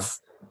have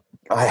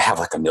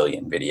like a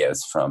million videos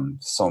from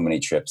so many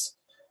trips,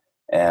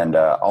 and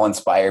I'll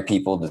inspire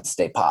people to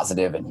stay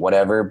positive and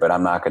whatever, but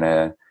I'm not going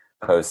to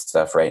post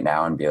stuff right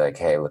now and be like,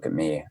 hey, look at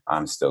me.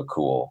 I'm still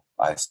cool.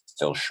 I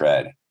still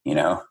shred,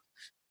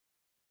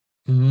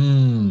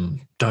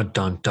 Dun,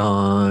 dun,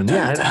 dun.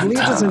 Yeah, it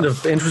leads us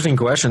into interesting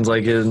questions.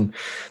 Like in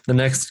the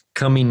next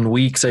coming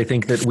weeks, I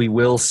think that we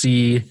will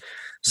see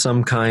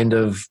some kind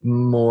of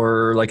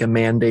more like a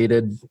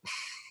mandated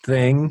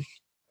thing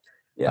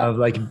of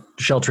like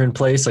shelter in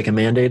place, like a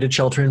mandated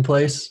shelter in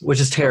place, which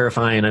is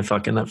terrifying.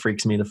 That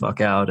freaks me the fuck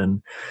out.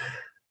 And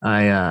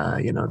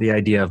the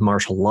idea of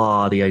martial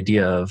law, the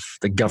idea of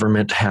the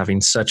government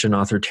having such an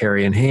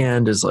authoritarian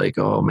hand is like,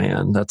 oh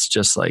man, that's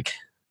just like,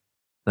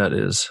 that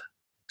is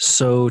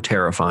so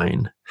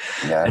terrifying.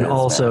 Yeah, and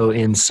also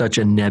in such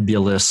a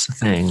nebulous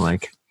thing.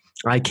 Like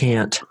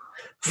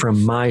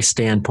from my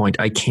standpoint,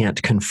 I can't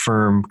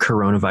confirm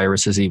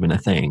coronavirus is even a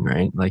thing,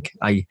 right? Like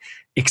I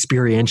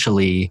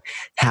experientially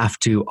have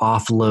to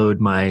offload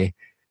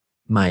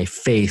my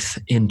faith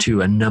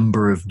into a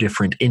number of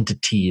different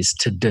entities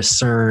to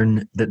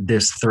discern that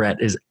this threat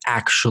is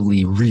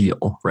actually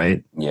real,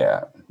 right?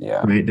 Yeah,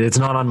 yeah. Right? It's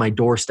not on my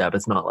doorstep.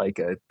 It's not like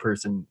a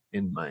person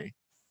in my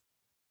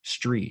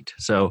street.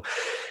 So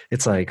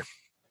it's like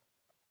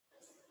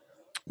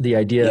the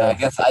idea. Yeah, I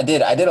guess I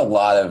did a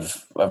lot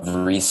of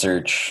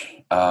research.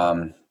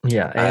 And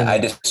I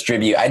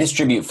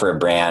distribute for a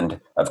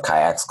brand of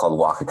kayaks called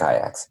Waka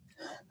Kayaks.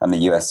 I'm the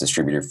U.S.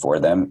 distributor for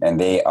them, and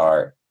they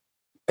are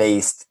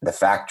based. The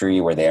factory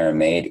where they are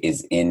made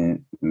is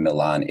in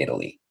Milan,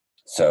 Italy.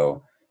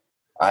 So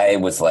I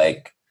was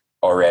like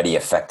already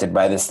affected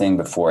by this thing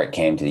before it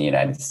came to the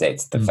United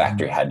States. The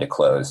factory had to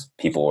close.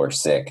 People were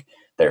sick.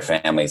 Their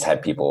families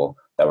had people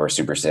that were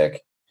super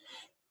sick.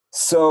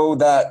 So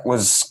that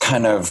was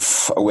kind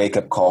of a wake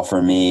up call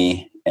for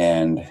me.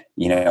 And,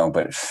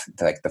 but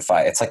like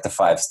it's like the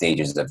 5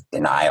 stages of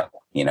denial,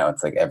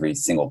 it's like every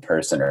single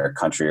person or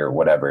country or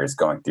whatever is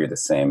going through the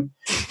same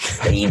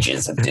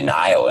stages of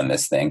denial in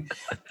this thing.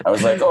 I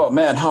was like, oh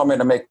man, how am I going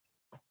to make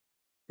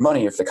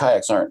money if the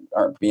kayaks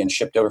aren't being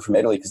shipped over from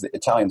Italy because the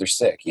Italians are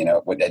sick?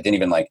 It didn't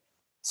even like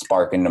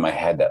spark into my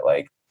head that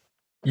like,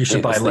 you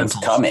should buy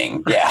lentils.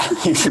 Coming. Yeah,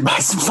 you should buy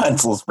some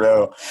lentils,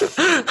 bro.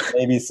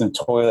 Maybe some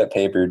toilet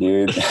paper,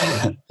 dude.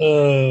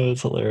 Oh,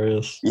 it's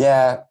hilarious.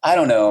 Yeah, I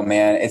don't know,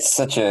 man. It's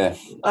such a...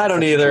 I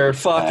don't either.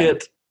 Fuck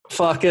it.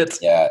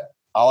 Yeah,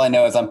 all I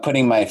know is I'm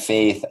putting my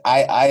faith.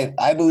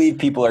 I believe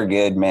people are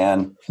good,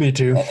 man. Me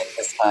too. And at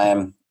this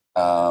time,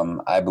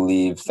 I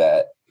believe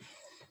that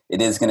it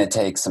is going to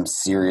take some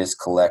serious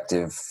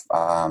collective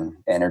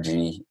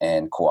energy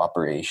and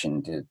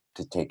cooperation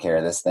to take care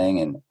of this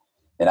thing.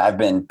 And I've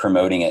been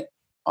promoting it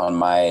on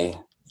my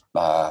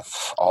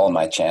all of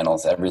my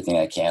channels, everything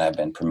I can. I've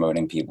been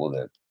promoting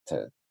people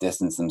to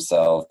distance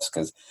themselves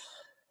because,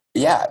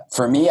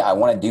 for me, I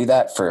want to do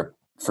that for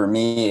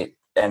me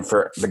and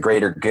for the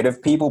greater good of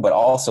people, but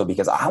also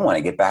because I want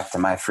to get back to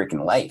my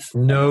freaking life.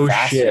 No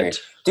shit.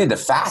 Dude, the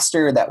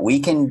faster that we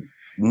can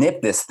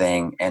nip this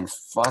thing and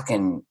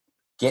fucking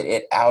get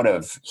it out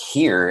of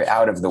here,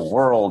 out of the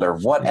world or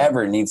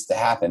whatever needs to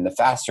happen, the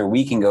faster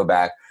we can go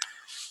back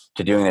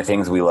to doing the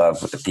things we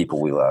love with the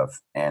people we love.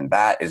 And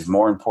that is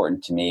more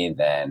important to me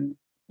than,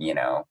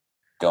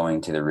 going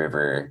to the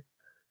river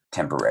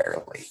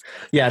temporarily.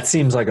 Yeah, it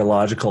seems like a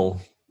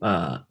logical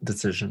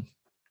decision.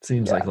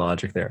 Seems like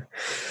logic there.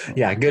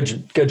 Yeah,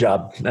 good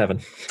job, Evan.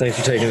 Thanks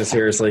for taking it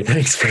seriously.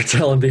 Thanks for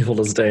telling people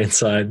to stay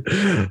inside.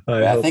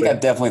 I think I've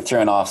definitely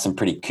thrown off some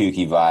pretty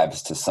kooky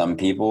vibes to some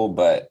people,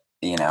 but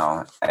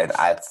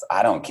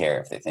I don't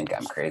care if they think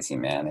I'm crazy,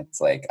 man. It's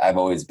like I've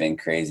always been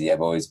crazy.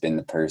 I've always been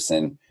the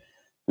person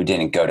who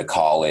didn't go to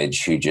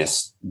college, who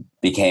just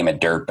became a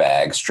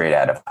dirtbag straight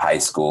out of high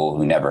school,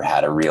 who never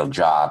had a real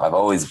job. I've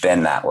always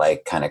been that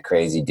like kind of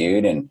crazy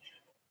dude. And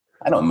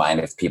I don't mind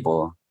if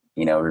people,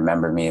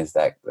 remember me as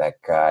that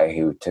guy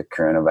who took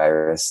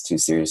coronavirus too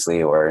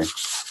seriously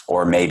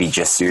or maybe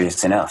just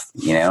serious enough,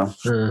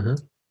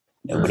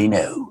 Nobody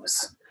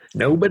knows.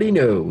 Nobody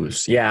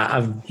knows. Yeah,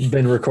 I've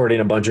been recording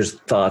a bunch of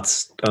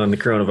thoughts on the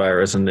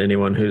coronavirus, and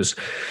anyone who's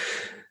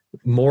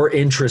more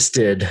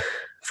interested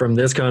from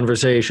this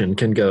conversation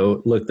can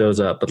go look those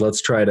up. But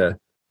let's try to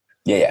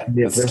get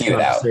this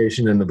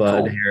conversation in the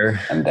bud here.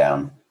 I'm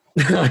down.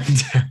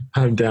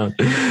 I'm down.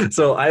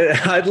 So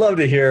I'd love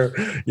to hear,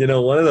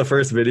 one of the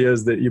first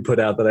videos that you put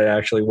out that I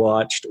actually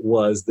watched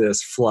was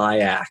this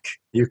flyack.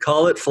 You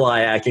call it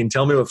flyacking.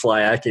 Tell me what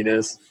flyacking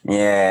is.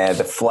 Yeah,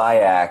 the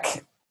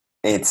flyack,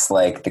 it's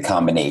like the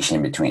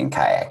combination between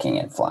kayaking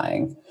and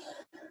flying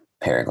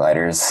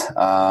paragliders,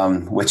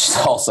 which is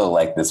also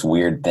like this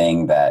weird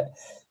thing that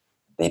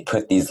they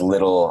put these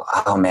little,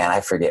 oh man, I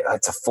forget.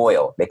 It's a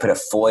foil. They put a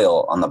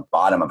foil on the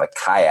bottom of a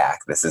kayak.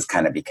 This has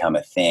kind of become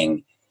a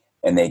thing.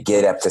 And they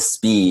get up to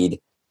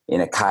speed in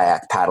a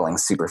kayak paddling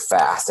super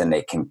fast, and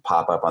they can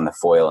pop up on the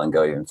foil and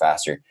go even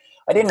faster.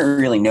 I didn't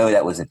really know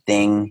that was a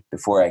thing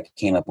before I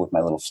came up with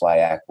my little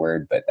flyak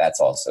word, but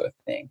that's also a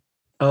thing.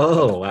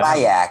 Oh,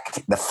 wow.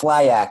 The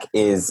flyak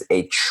is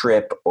a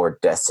trip or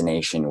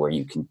destination where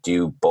you can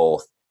do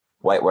both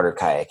whitewater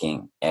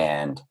kayaking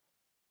and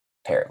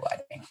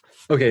paragliding.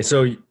 Okay,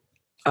 so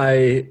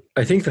I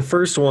think the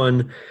first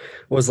one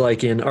was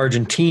like in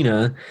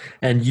Argentina,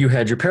 and you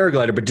had your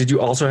paraglider, but did you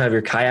also have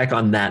your kayak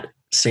on that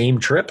same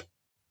trip?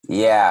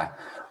 Yeah.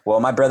 Well,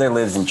 my brother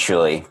lives in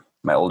Chile.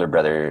 My older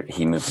brother,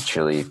 he moved to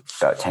Chile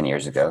about 10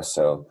 years ago.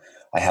 So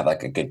I have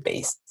like a good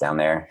base down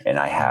there, and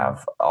I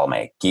have all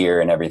my gear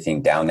and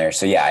everything down there.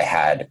 So yeah, I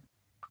had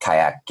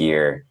kayak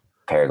gear,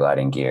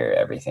 paragliding gear,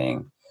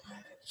 everything.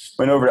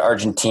 Went over to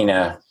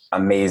Argentina.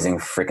 Amazing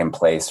freaking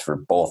place for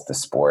both the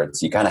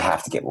sports. You kind of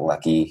have to get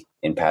lucky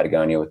in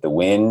Patagonia with the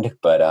wind,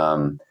 but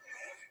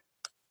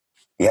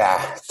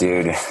yeah,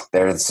 dude,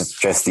 there's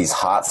just these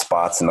hot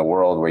spots in the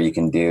world where you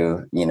can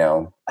do,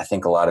 I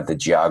think a lot of the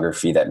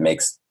geography that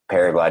makes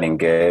paragliding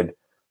good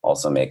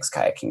also makes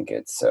kayaking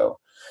good. So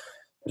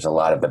there's a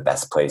lot of the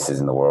best places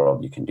in the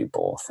world you can do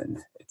both. And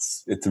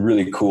it's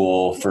really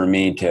cool for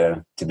me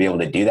to be able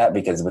to do that,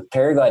 because with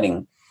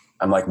paragliding,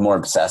 I'm like more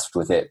obsessed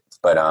with it,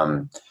 but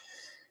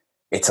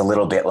it's a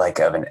little bit like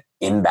of an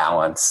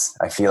imbalance.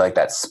 I feel like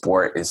that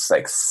sport is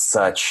like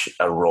such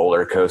a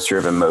roller coaster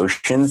of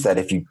emotions that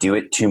if you do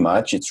it too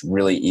much, it's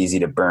really easy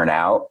to burn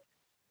out.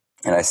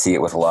 And I see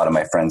it with a lot of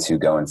my friends who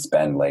go and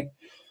spend like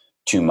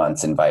 2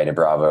 months in Valle de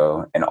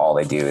Bravo, and all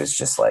they do is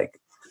just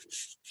like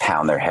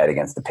pound their head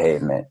against the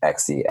pavement,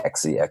 XC.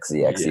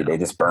 Yeah. They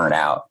just burn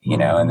out,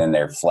 and then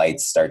their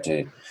flights start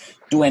to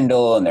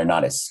dwindle and they're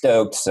not as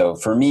stoked. So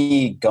for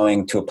me,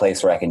 going to a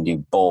place where I can do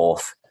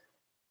both,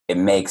 it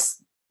makes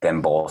them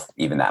both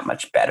even that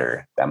much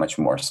better, that much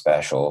more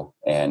special.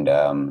 And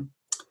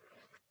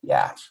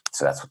yeah,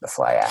 so that's what the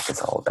flyak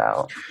is all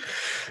about.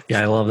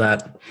 Yeah, I love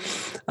that.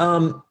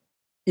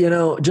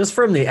 Just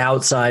from the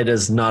outside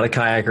as not a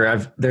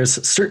kayaker,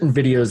 there's certain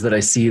videos that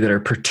I see that are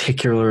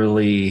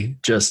particularly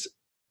just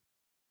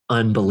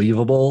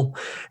unbelievable.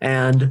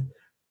 And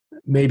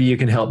maybe you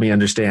can help me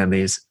understand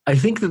these. I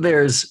think that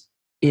there's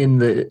in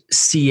the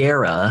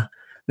Sierra,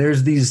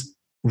 there's these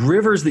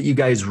rivers that you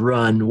guys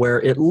run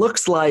where it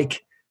looks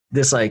like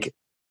this like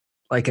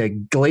a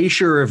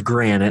glacier of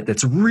granite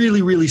that's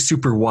really, really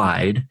super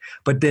wide.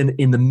 But then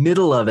in the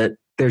middle of it,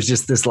 there's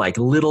just this like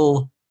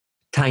little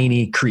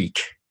tiny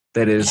creek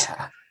that is,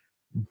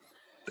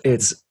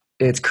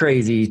 it's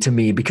crazy to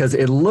me because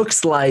it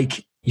looks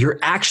like you're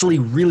actually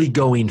really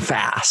going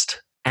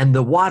fast. And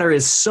the water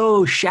is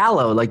so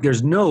shallow, like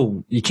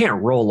you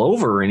can't roll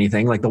over or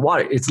anything. Like the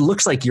water, it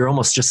looks like you're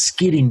almost just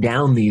skidding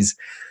down these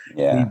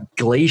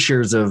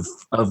glaciers of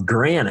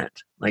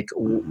granite. Like,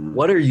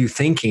 what are you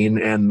thinking?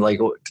 And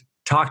like,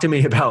 talk to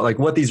me about like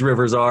what these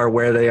rivers are,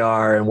 where they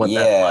are, and what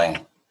that's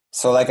like.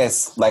 So like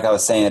I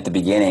was saying at the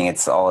beginning,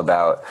 it's all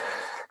about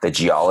the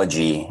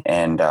geology.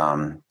 And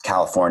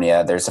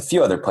California, there's a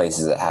few other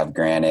places that have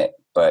granite,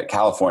 but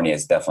California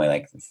is definitely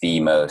like the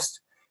most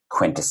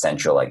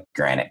quintessential like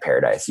granite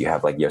paradise. You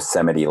have like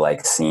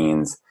Yosemite-like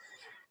scenes,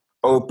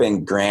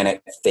 open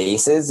granite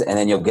faces, and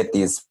then you'll get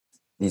these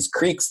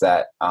creeks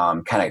that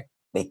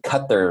they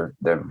cut their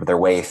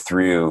way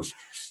through,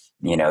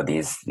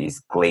 these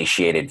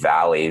glaciated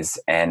valleys,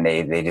 and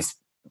they just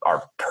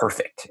are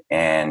perfect.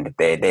 And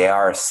they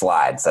are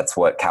slides. That's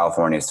what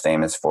California is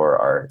famous for,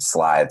 are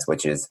slides,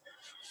 which is,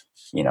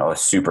 a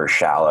super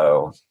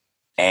shallow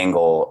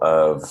angle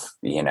of,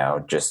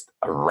 just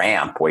a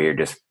ramp where you're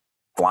just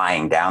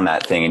flying down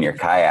that thing in your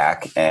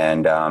kayak.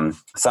 And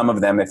some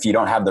of them, if you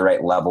don't have the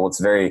right level,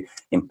 it's very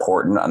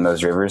important on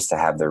those rivers to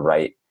have the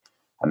right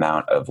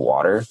amount of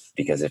water,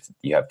 because if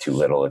you have too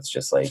little, it's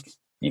just like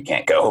you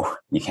can't go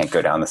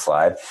down the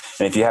slide.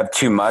 And if you have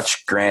too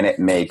much, granite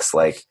makes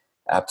like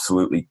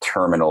absolutely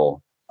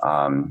terminal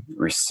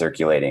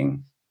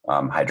recirculating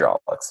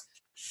hydraulics.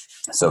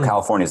 So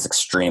California is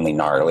extremely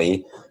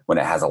gnarly when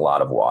it has a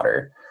lot of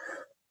water.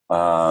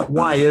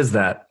 Why is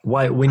that?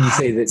 Why, when you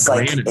say that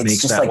granite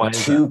makes that, like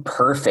too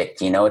perfect,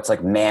 it's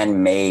like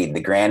man-made. The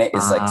granite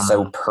is like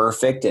so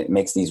perfect, it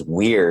makes these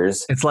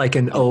weirs. It's like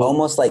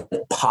almost like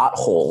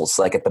potholes,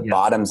 like at the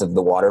bottoms of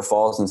the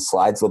waterfalls and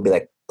slides will be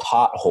like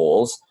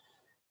potholes.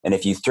 And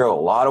if you throw a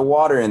lot of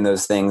water in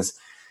those things,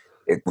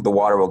 the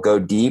water will go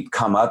deep,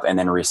 come up, and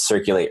then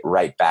recirculate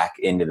right back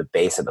into the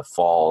base of the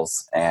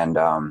falls. And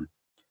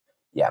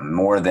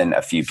more than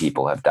a few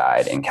people have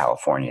died in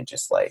California,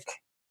 just like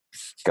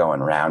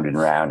going round and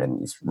round in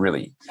these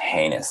really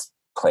heinous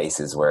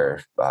places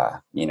where a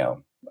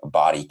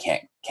body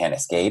can't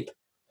escape.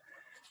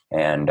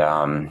 And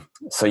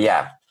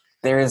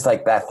there is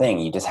like that thing.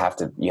 You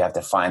have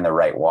to find the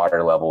right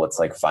water level. It's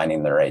like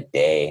finding the right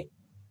day.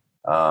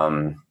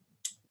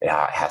 It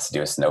has to do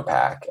with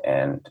snowpack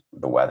and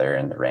the weather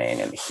and the rain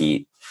and the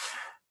heat.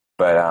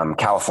 But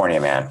California,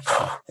 man,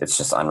 it's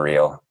just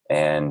unreal.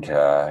 And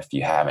if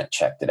you haven't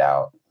checked it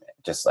out,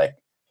 just like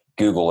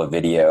Google a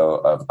video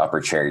of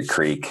Upper Cherry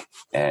Creek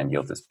and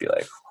you'll just be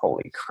like,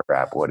 holy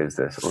crap, what is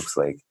this? It looks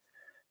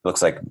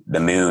like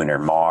the moon or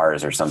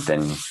Mars or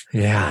something.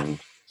 Yeah. And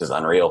just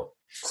unreal.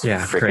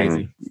 Yeah.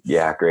 Crazy.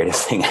 Yeah.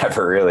 Greatest thing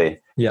ever, really.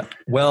 Yeah.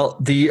 Well,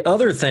 the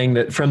other thing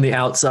that from the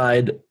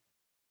outside,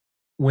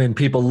 when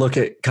people look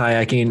at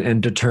kayaking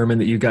and determine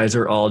that you guys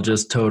are all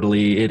just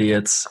totally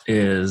idiots,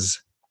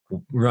 is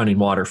running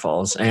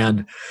waterfalls.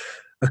 And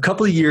a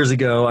couple of years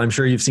ago, I'm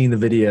sure you've seen the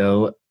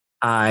video,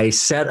 I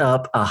set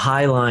up a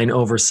high line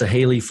over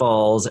Sahaley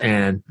Falls,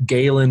 and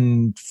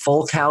Galen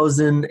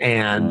Folkhausen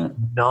and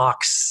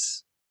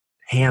Knox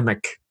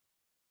Hammock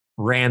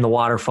ran the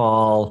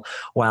waterfall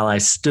while I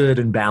stood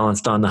and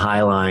balanced on the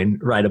high line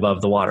right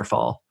above the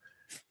waterfall.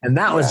 And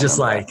that was just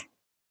like,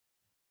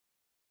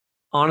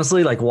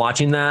 honestly, like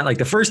watching that, like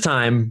the first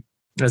time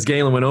as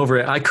Galen went over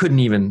it, I couldn't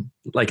even,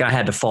 like I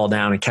had to fall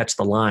down and catch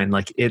the line.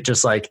 Like it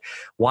just like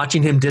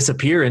watching him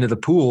disappear into the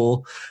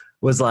pool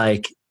was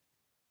like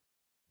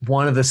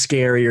one of the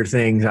scarier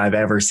things I've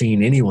ever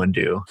seen anyone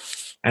do.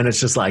 And it's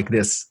just like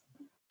this,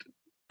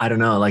 I don't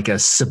know, like a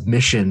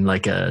submission,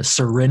 like a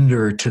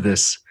surrender to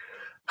this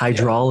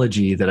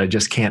hydrology that I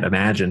just can't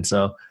imagine.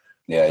 So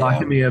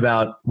talk to me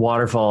about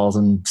waterfalls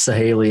and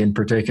Sahaley in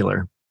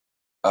particular.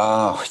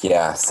 Oh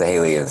yeah.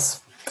 Sahaley is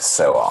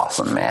so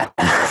awesome, man.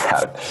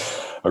 Had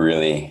a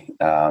really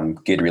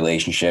good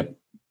relationship,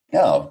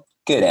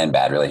 good and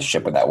bad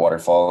relationship with that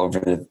waterfall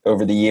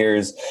over the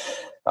years.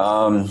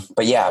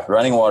 But yeah,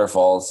 running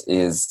waterfalls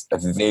is a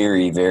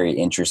very, very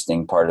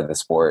interesting part of the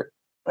sport.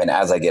 And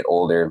as I get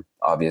older,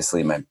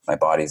 obviously my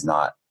body's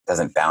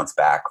doesn't bounce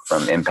back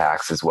from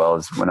impacts as well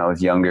as when I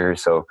was younger.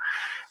 So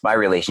my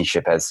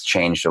relationship has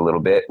changed a little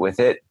bit with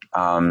it.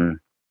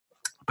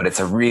 But it's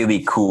a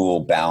really cool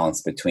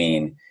balance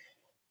between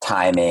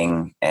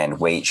timing and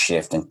weight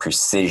shift and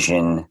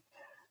precision.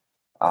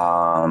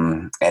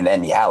 And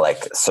then,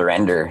 like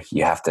surrender,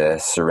 you have to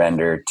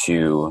surrender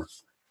to,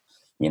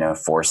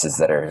 forces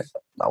that are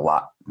a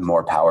lot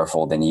more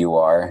powerful than you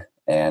are.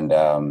 And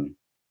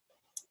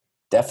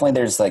definitely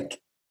there's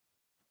like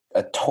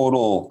a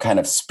total kind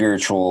of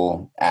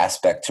spiritual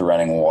aspect to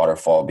running a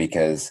waterfall,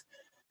 because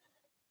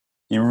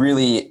you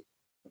really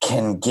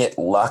can get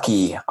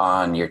lucky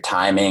on your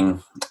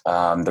timing.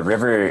 The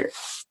river,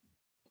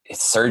 it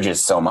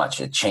surges so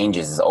much. It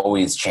changes, it's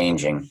always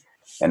changing.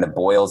 And the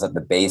boils at the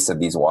base of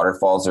these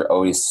waterfalls are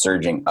always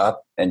surging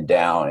up and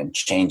down and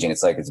changing.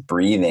 It's like it's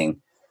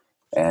breathing.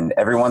 And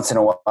every once in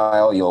a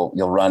while, you'll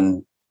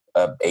run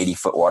a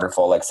 80-foot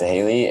waterfall like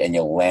Sahaley, and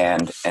you'll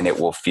land, and it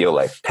will feel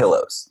like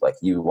pillows. Like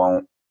you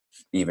won't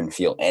even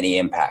feel any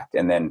impact.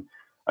 And then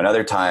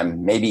another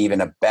time, maybe even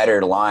a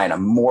better line, a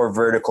more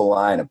vertical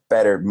line, a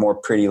better, more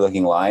pretty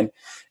looking line,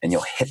 and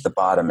you'll hit the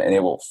bottom, and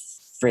it will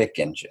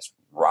freaking just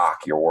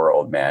rock your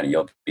world, man.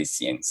 You'll be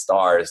seeing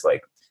stars,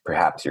 like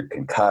perhaps you're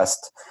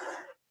concussed.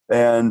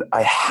 And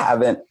I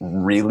haven't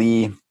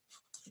really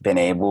been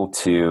able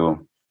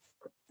to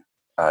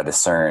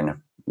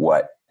discern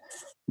what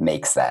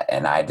makes that.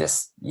 And I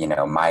just,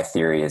 my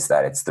theory is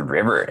that it's the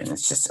river, and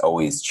it's just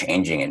always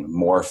changing and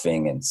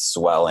morphing and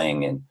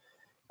swelling, and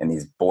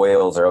these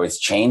boils are always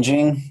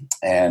changing.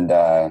 And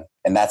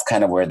that's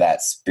kind of where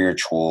that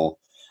spiritual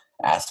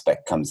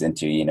aspect comes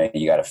into. You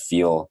got to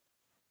feel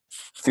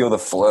the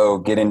flow,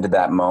 get into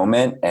that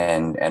moment,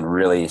 and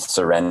really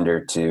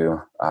surrender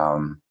to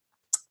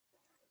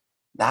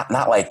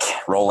not like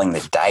rolling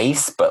the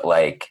dice, but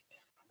like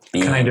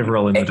kind of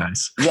rolling the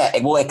dice. Yeah.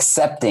 Well,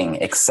 accepting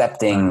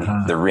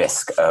the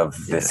risk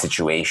of the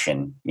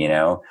situation,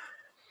 So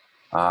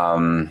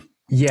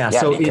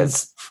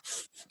because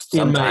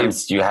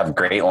sometimes you have a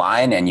great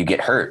line and you get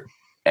hurt,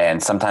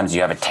 and sometimes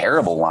you have a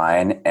terrible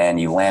line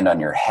and you land on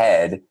your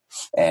head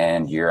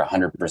and you're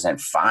 100%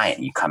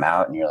 fine. You come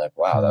out and you're like,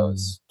 wow, that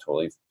was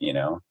totally,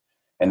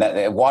 and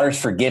that water's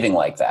forgiving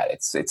like that.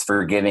 It's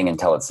forgiving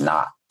until it's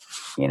not,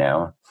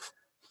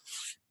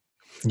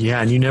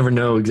 Yeah. And you never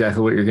know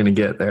exactly what you're going to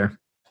get there.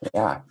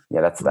 Yeah.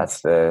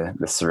 That's the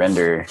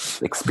surrender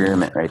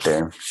experiment right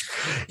there.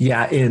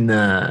 Yeah.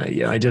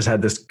 I just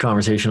had this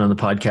conversation on the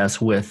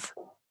podcast with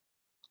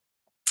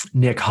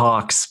Nick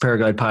Hawks,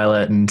 paraglide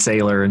pilot and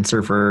sailor and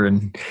surfer.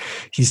 And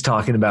he's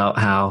talking about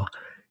how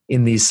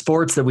in these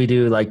sports that we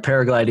do, like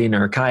paragliding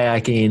or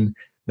kayaking,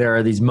 there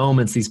are these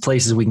moments, these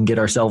places we can get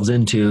ourselves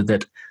into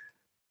that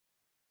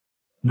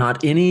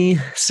not any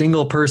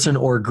single person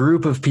or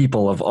group of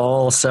people of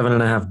all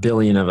 7.5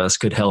 billion of us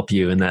could help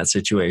you in that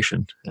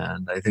situation.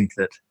 And I think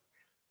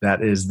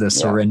that is the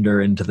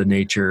surrender into the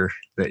nature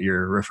that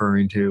you're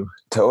referring to.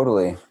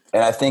 Totally.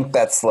 And I think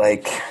that's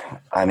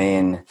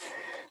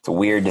it's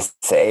weird to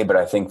say, but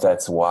I think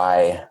that's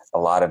why a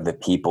lot of the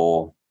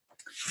people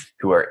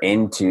who are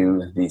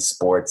into these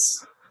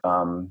sports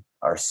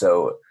are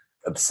so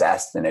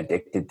obsessed and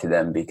addicted to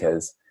them,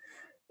 because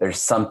there's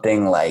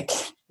something like,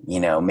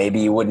 maybe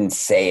you wouldn't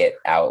say it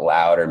out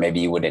loud, or maybe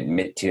you would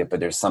admit to it, but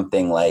there's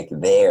something like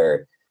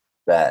there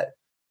that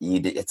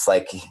it's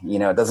like,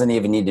 it doesn't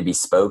even need to be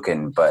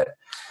spoken, but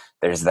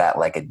there's that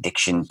like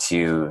addiction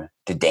to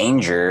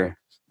danger,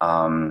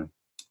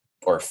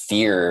 or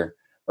fear,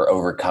 or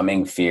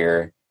overcoming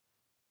fear.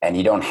 And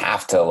you don't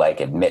have to like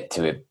admit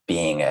to it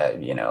being a,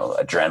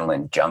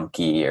 adrenaline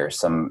junkie or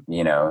some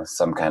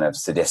kind of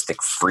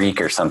sadistic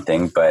freak or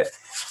something, but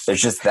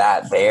there's just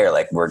that there,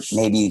 like we're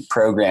maybe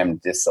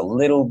programmed just a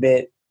little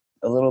bit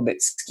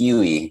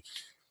skewy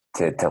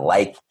to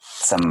like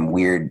some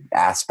weird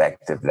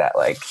aspect of that,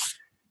 like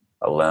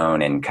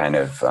alone and kind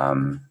of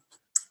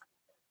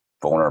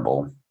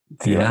vulnerable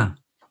feeling.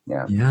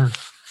 Yeah.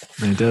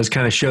 And it does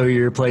kind of show you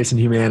your place in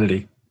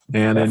humanity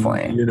and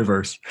Definitely. in the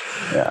universe.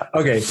 Yeah.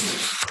 Okay.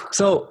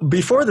 So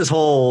before this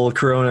whole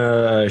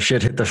Corona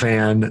shit hit the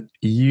fan,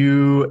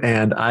 you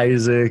and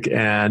Isaac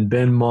and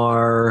Ben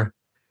Mar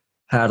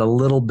had a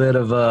little bit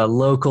of a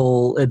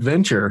local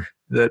adventure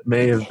that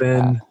may have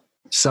been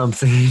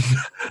something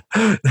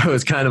that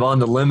was kind of on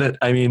the limit.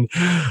 I mean,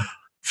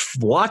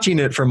 watching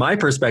it from my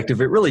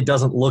perspective, it really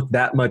doesn't look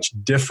that much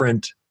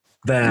different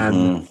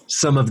than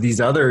some of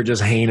these other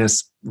just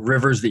heinous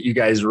rivers that you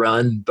guys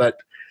run. But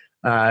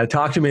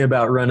talk to me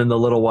about running the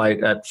Little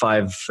White at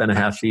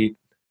 5.5 feet.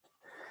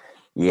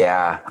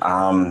 Yeah.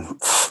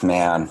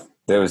 Man,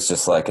 it was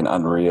just like an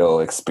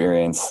unreal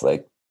experience.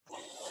 Like,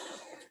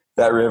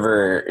 that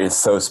river is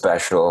so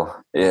special.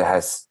 It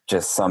has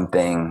just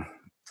something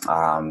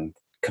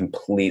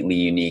completely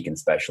unique and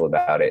special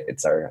about it.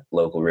 It's our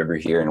local river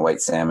here in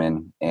White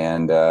Salmon.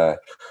 And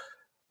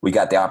we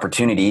got the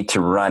opportunity to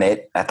run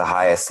it at the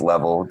highest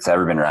level it's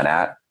ever been run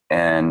at.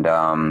 And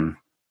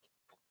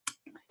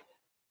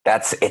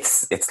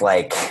it's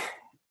like,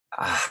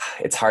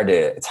 it's hard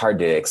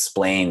to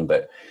explain,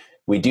 but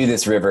we do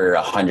this river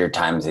 100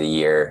 times a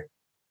year,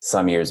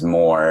 some years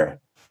more.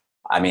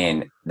 I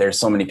mean, there's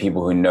so many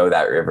people who know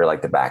that river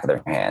like the back of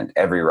their hand.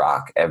 Every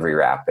rock, every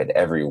rapid,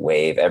 every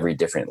wave, every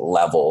different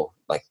level.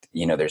 Like,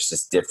 there's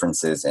just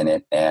differences in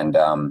it. And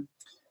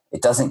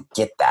it doesn't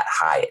get that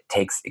high. It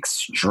takes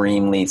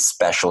extremely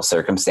special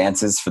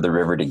circumstances for the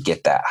river to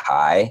get that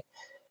high.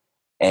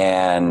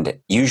 And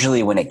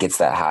usually when it gets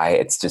that high,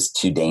 it's just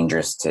too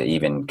dangerous to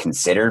even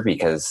consider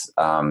because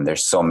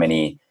there's so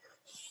many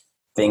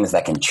things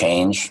that can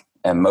change.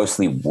 And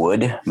mostly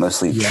wood,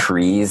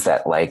 trees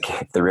that, like,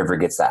 if the river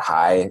gets that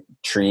high,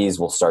 trees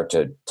will start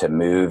to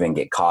move and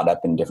get caught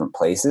up in different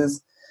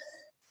places.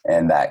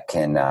 And that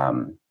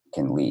can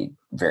lead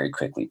very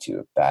quickly to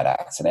a bad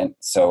accident.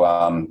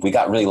 So we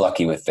got really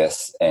lucky with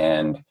this,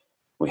 and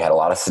we had a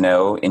lot of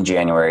snow in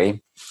January.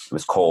 It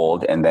was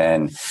cold. And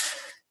then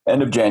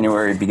end of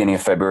January, beginning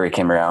of February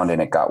came around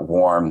and it got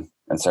warm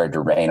and started to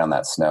rain on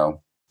that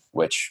snow,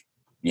 which,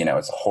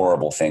 it's a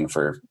horrible thing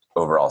for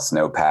overall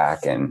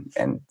snowpack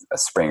and a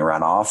spring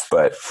runoff.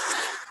 But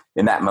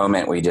in that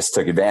moment, we just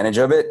took advantage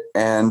of it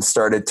and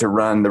started to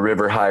run the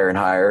river higher and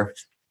higher.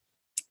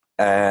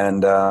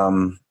 And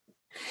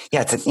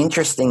it's an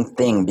interesting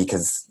thing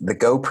because the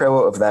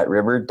GoPro of that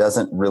river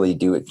doesn't really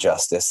do it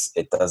justice.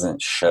 It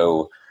doesn't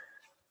show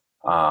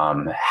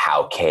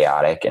how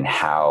chaotic and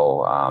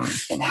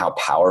how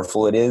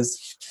powerful it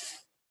is.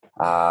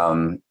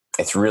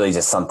 It's really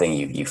just something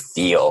you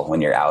feel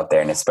when you're out there,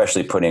 and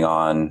especially putting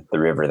on the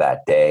river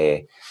that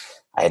day.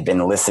 I had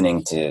been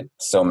listening to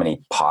so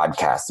many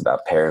podcasts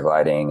about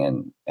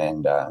paragliding,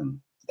 and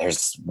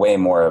there's way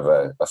more of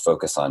a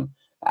focus on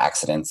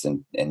accidents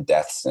and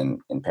deaths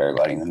in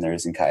paragliding than there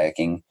is in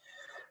kayaking.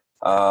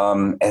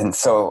 And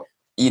so,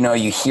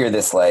 you hear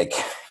this, like,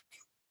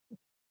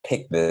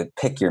 pick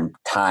your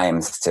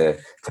times to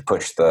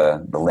push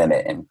the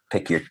limit and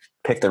pick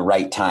the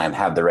right time,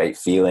 have the right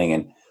feeling.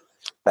 And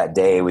that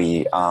day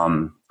we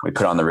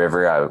put on the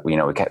river, we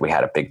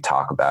had a big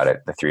talk about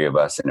it, the three of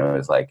us, and it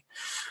was like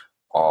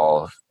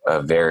all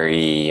a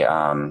very,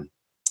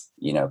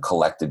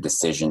 collective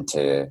decision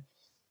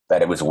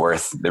that it was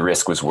the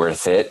risk was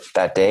worth it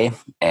that day.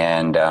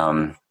 And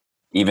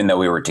even though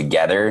we were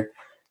together,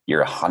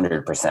 you're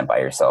 100% by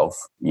yourself.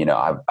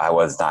 I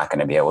was not going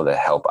to be able to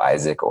help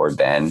Isaac or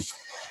Ben.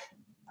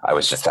 I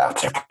was just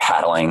out there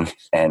paddling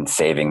and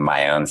saving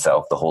my own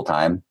self the whole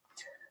time.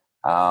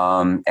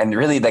 And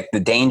really, like, the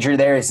danger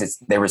there is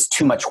there was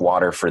too much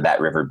water for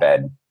that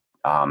riverbed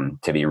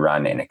to be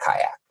run in a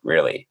kayak,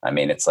 really. I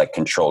mean, it's like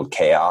controlled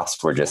chaos.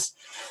 We're just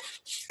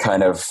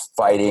kind of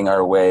fighting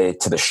our way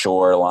to the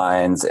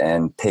shorelines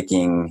and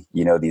picking,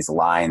 these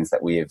lines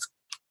that we have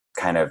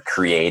kind of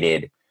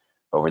created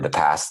over the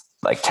past,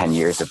 like, 10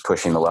 years of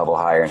pushing the level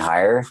higher and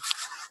higher.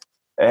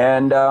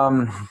 And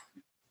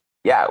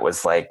it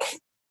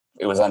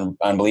was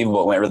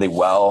unbelievable. It went really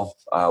well.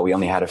 We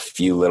only had a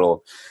few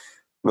little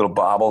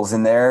bobbles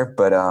in there,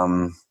 but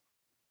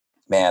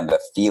man, the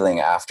feeling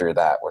after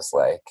that was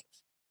like,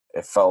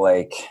 it felt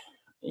like,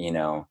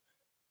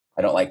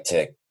 I don't like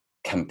to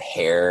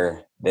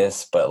compare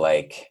this, but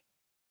like,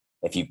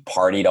 if you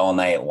partied all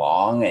night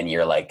long and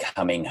you're like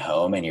coming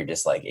home and you're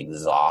just like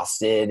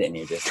exhausted and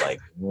you're just like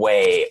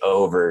way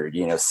over,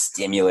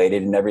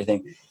 stimulated and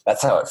everything,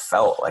 that's how it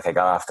felt. Like, I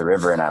got off the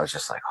river and I was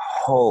just like,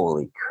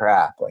 holy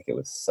crap. Like, it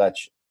was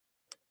such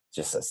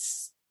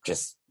just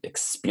just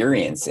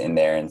experience in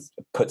there and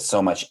put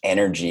so much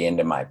energy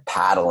into my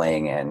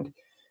paddling, and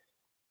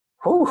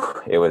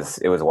it was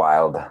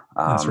wild.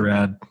 That's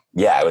rad.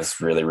 Yeah, it was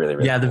really, really,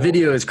 really Yeah, the cool.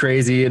 video is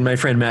crazy. And my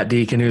friend Matt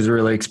Deacon, who's a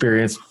really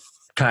experienced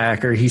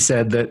kayaker, he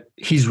said that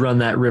he's run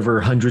that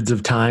river hundreds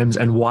of times,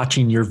 and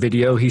watching your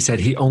video, he said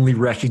he only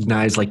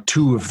recognized like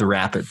 2 of the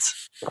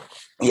rapids.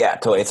 Yeah,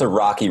 totally. It's a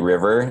rocky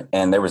river,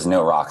 and there was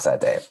no rocks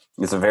that day.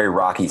 It's a very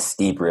rocky,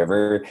 steep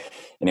river,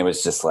 and it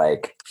was just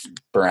like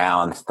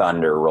brown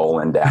thunder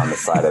rolling down the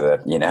side of the,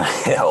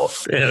 hill.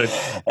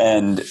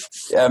 And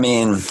I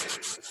mean,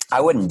 I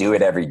wouldn't do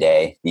it every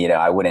day.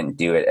 I wouldn't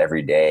do it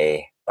every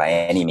day by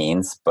any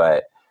means,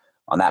 but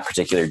on that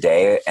particular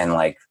day, and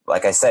like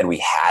I said, we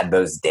had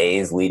those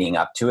days leading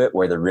up to it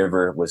where the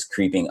river was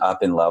creeping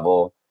up in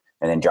level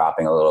and then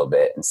dropping a little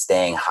bit and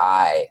staying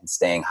high.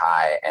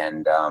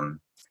 And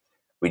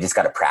we just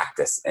got to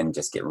practice and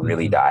just get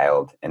really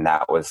dialed. And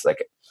that was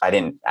like, I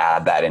didn't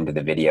add that into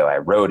the video. I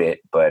wrote it,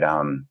 but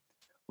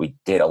we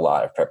did a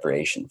lot of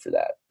preparation for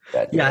that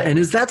day. Yeah. And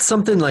is that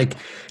something like,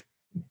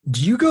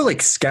 do you go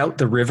like scout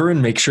the river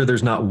and make sure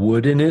there's not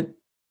wood in it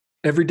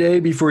every day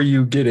before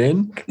you get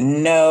in?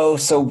 No.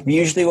 So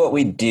usually what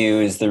we do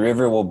is the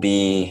river will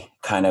be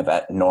kind of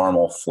at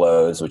normal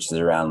flows, which is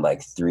around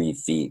like 3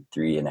 feet,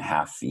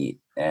 3.5 feet.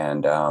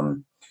 And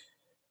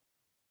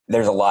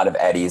there's a lot of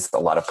eddies, a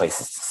lot of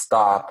places to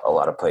stop, a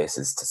lot of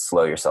places to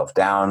slow yourself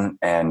down.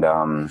 And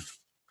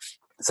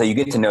so you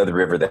get to know the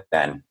river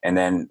then. And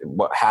then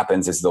what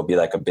happens is there'll be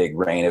like a big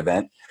rain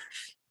event,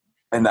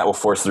 and that will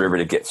force the river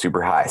to get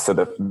super high. So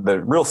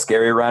the real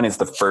scary run is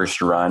the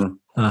first run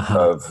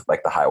of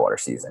like the high water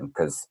season,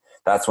 because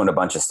that's when a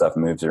bunch of stuff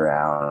moves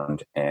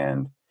around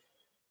and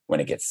when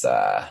it gets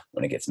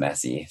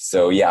messy.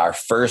 So yeah, our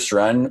first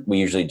run, we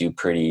usually do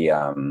pretty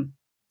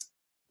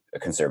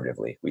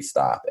conservatively. We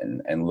stop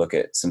and look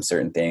at some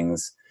certain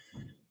things,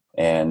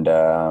 and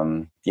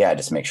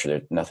just make sure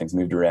that nothing's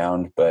moved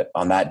around. But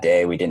on that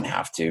day we didn't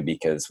have to,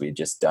 because we'd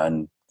just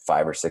done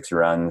 5 or 6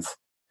 runs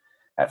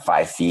at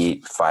 5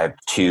 feet,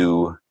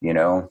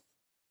 5.2,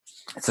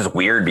 it's just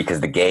weird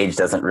because the gauge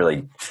doesn't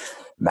really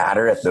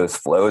matter at those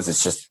flows.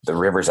 It's just the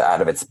river's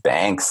out of its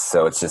banks.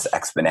 So it's just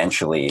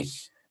exponentially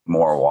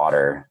more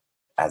water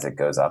as it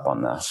goes up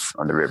on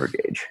the river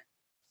gauge.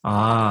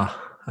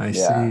 I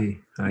see.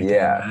 I can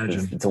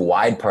imagine. It's a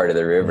wide part of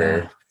the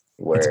river.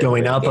 Yeah. It's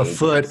going up a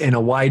foot, and a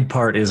wide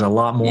part is a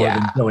lot more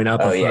than going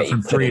up a foot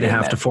from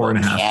 3.5 to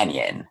 4.5.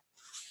 Canyon.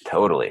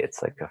 Totally.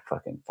 It's like a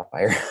fucking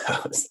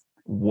firehouse.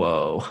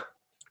 Whoa.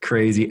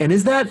 Crazy. And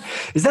is that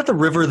the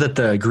river that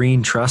the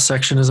Green Truss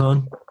section is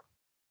on?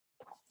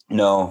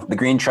 No, the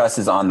Green Truss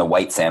is on the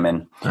White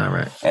Salmon. All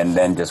right. And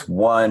then just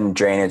one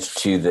drainage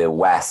to the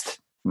west,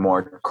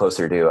 more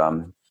closer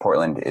to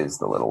Portland, is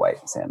the Little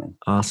White Salmon.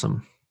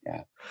 Awesome.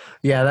 Yeah.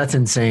 Yeah, that's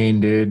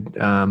insane, dude.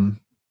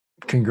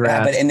 Congrats.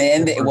 Yeah, but in the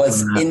end, it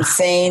was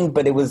insane,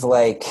 but it was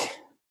like,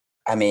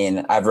 I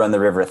mean, I've run the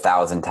river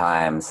 1,000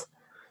 times.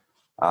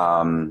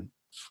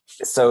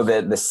 So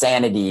the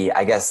sanity,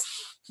 I guess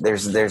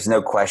there's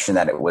no question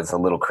that it was a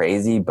little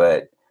crazy,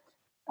 but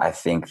I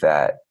think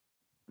that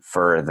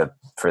for the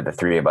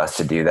 3 of us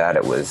to do that,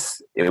 it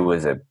was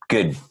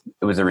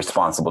a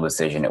responsible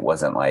decision. It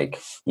wasn't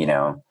like,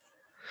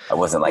 I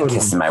wasn't like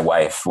kissing my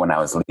wife when I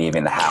was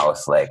leaving the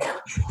house. Like,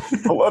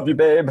 I love you,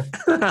 babe.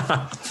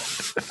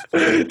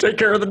 Take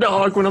care of the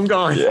dog when I'm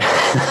gone.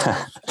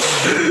 Yeah.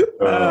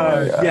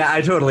 Yeah,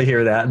 I totally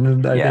hear that.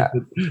 And I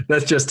think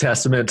that's just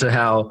testament to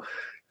how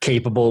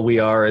capable we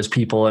are as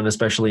people, and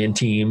especially in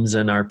teams,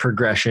 and our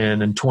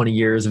progression and 20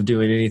 years of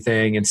doing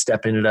anything and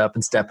stepping it up,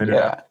 and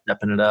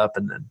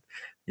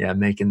then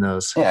making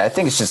those. Yeah, I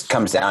think it just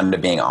comes down to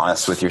being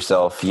honest with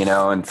yourself,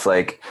 and it's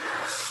like,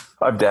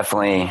 I've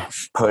definitely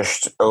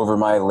pushed over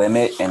my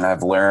limit, and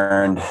I've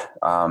learned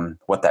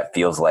what that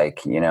feels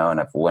like, and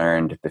I've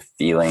learned the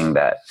feeling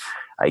that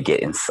I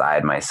get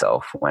inside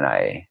myself when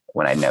I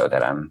know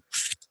that I'm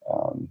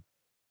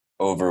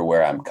over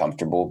where I'm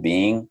comfortable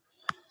being.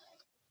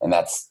 And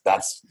that's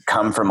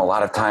come from a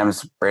lot of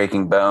times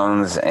breaking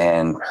bones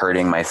and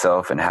hurting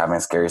myself and having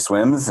scary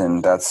swims.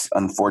 And that's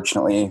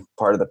unfortunately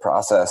part of the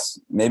process.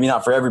 Maybe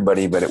not for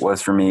everybody, but it was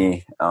for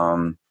me.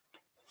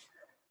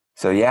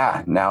 So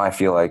yeah, now I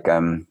feel like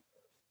I'm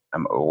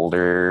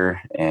older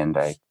and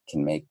I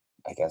can make,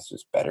 I guess,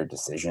 just better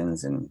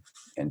decisions and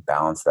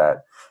balance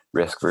that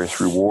risk versus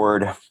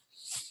reward.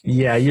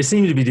 Yeah, you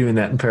seem to be doing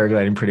that in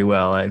paragliding pretty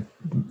well. I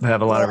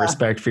have a lot of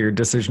respect for your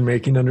decision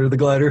making under the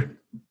glider.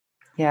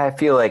 Yeah, I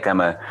feel like I'm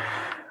a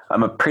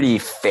pretty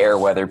fair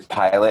weather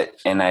pilot,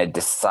 and I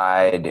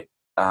decide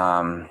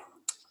it's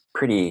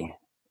pretty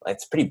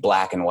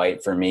black and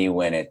white for me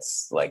when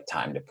it's like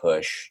time to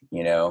push.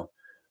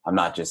 I'm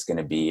not just going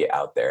to be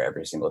out there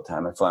every single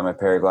time I fly my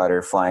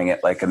paraglider, flying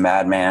it like a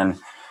madman.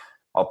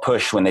 I'll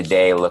push when the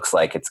day looks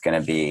like it's going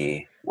to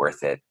be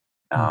worth it.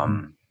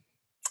 And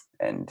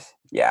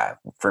yeah,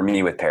 for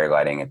me with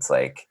paragliding, it's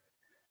like,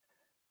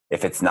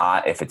 if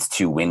it's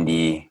too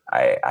windy,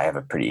 I have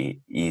a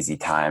pretty easy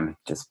time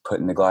just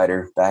putting the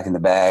glider back in the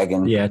bag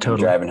and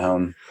driving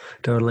home.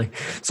 Totally.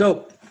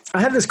 So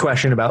I have this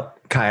question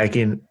about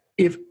kayaking.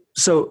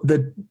 So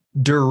the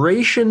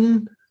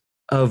duration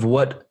of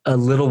what a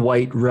little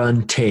white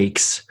run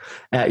takes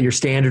at your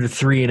standard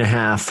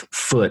 3.5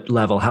 foot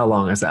level, how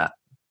long is that?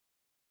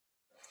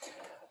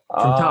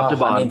 From top to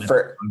bottom,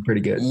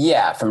 pretty good.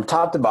 Yeah, from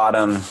top to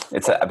bottom,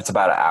 it's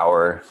about an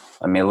hour.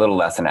 I mean, a little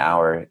less than an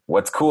hour.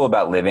 What's cool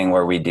about living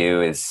where we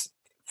do is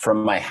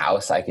from my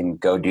house, I can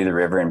go do the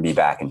river and be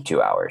back in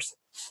 2 hours.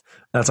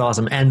 That's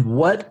awesome. And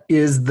what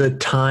is the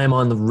time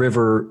on the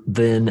river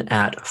then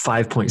at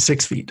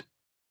 5.6 feet?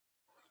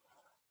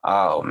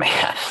 Oh,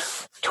 man,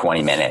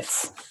 20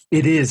 minutes.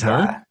 It is,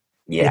 huh?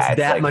 Yeah. It's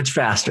that much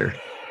faster.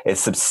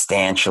 It's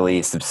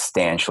substantially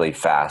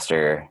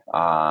faster.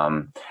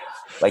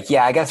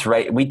 I guess,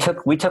 right. We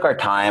took our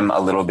time a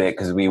little bit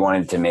because we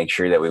wanted to make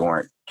sure that we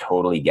weren't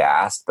totally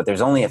gassed, but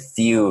there's only a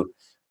few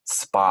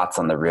spots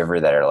on the river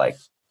that are like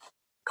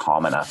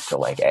calm enough to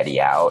like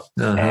eddy out.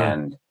 Uh-huh.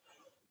 And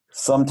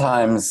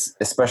sometimes,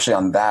 especially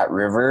on that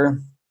river,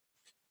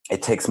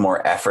 it takes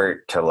more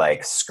effort to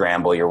like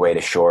scramble your way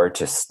to shore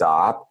to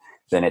stop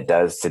than it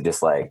does to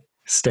just like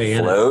stay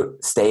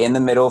in the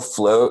middle,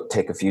 float,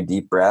 take a few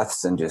deep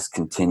breaths and just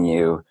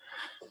continue.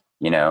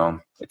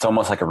 It's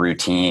almost like a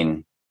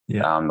routine.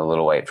 Yeah. The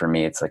little white for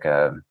me, it's like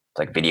a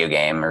video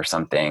game or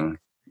something,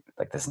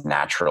 like this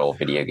natural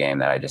video game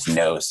that I just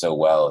know so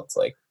well. It's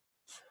like,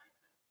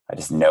 I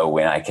just know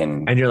when I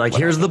can. And you're like,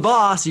 here's the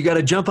boss. You got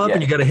to jump up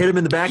and you got to hit him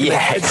in the back of the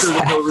head so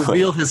that he'll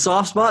reveal his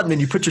soft spot. And then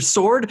you put your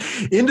sword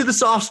into the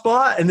soft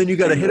spot and then you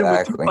got to hit him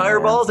with 2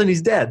 fireballs and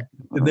he's dead.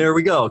 And there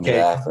we go. Okay.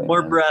 Exactly,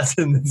 more breaths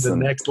in the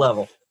next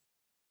level.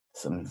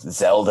 Some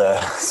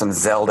Zelda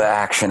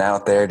action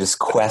out there, just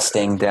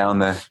questing down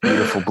the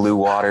beautiful blue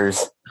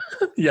waters.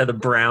 Yeah, the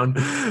brown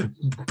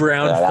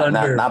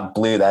thunder. Not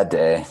blue that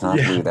day.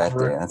 Blue that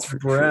day. That's for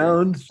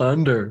brown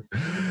thunder.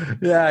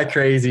 Yeah,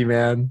 crazy,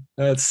 man.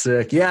 That's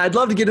sick. Yeah, I'd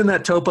love to get in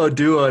that topo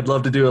duo. I'd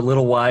love to do a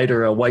little white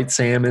or a white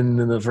salmon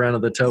in the front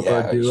of the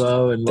topo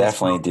duo. And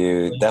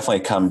definitely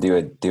come do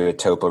a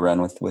topo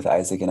run with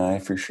Isaac and I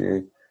for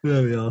sure.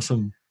 That'd be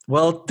awesome.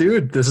 Well,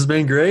 dude, this has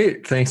been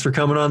great. Thanks for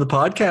coming on the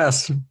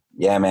podcast.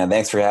 Yeah, man.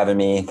 Thanks for having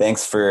me.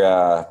 Thanks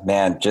for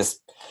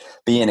just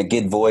being a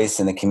good voice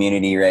in the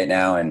community right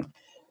now. And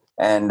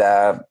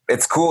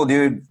it's cool,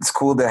 dude. It's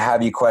cool to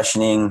have you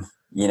questioning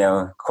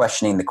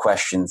the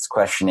questions,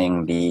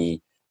 questioning the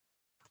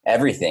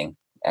everything.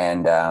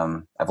 And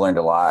I've learned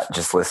a lot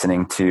just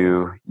listening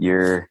to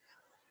your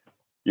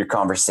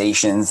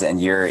conversations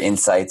and your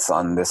insights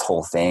on this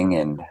whole thing.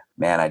 And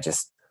man, I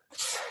just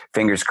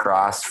fingers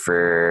crossed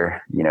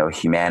for,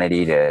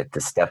 humanity to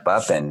step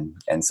up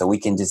and so we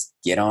can just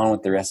get on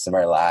with the rest of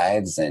our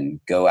lives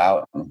and go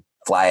out and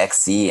fly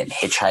XC and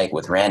hitchhike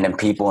with random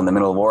people in the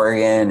middle of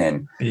Oregon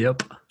and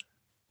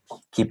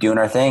keep doing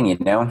our thing,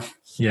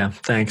 Yeah.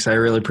 Thanks. I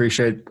really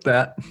appreciate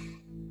that.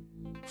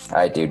 All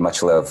right, dude.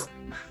 Much love.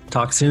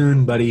 Talk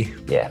soon, buddy.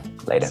 Yeah.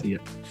 Later. See ya.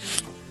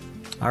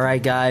 All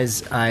right,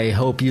 guys. I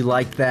hope you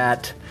liked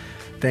that.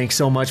 Thanks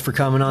so much for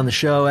coming on the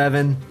show,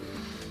 Evan.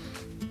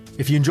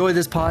 If you enjoy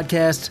this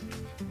podcast,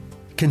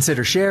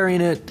 consider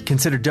sharing it,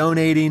 consider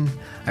donating.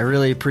 I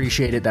really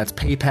appreciate it. That's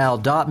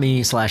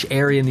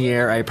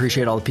paypal.me/AiryInTheAir. I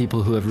appreciate all the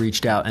people who have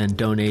reached out and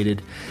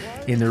donated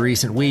in the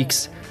recent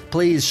weeks.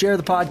 Please share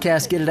the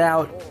podcast, get it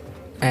out,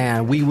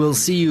 and we will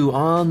see you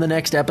on the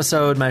next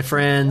episode, my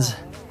friends.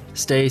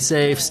 Stay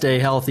safe, stay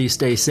healthy,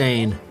 stay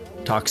sane.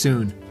 Talk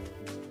soon.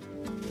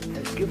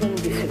 Has given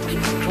this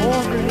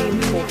extraordinary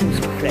importance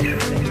of pleasure.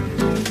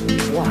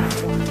 Why?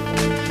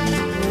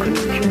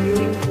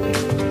 Continuing,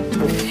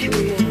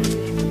 pursuing,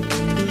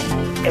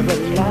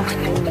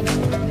 everlasting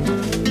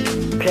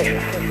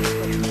pleasure.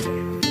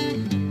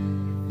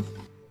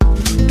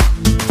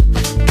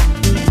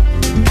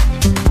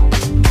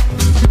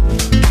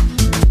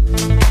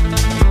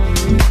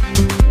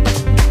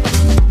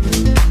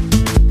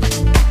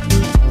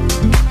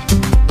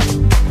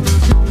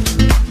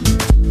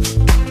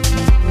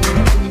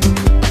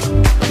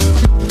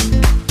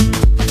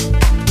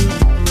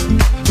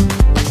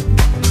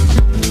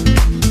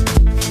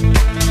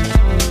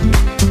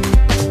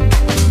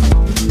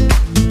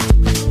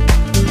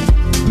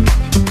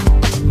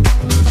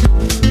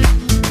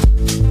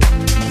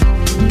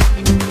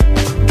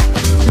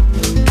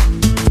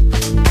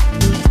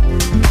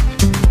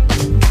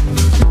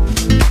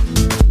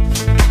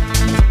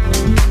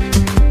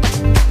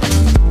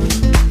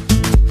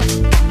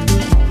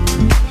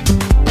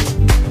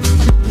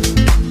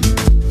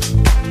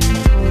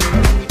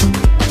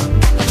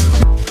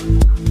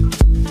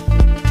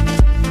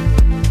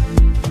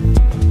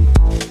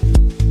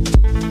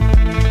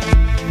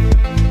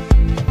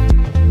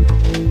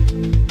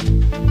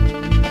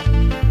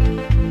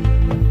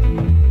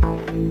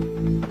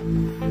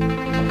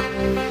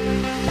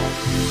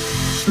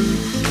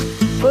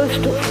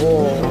 First of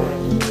all,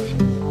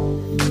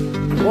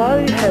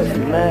 why has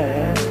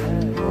man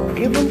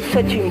given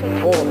such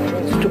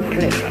importance to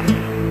pleasure?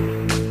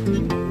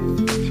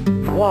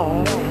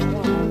 Why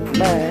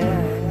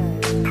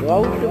man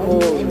throughout the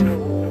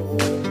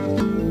world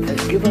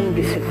has given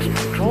this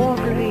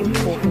extraordinary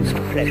importance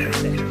to pleasure.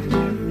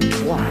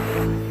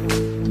 One,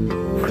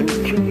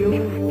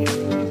 continue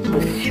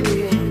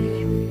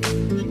pursuing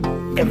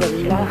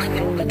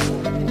everlasting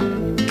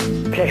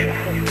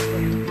pleasure.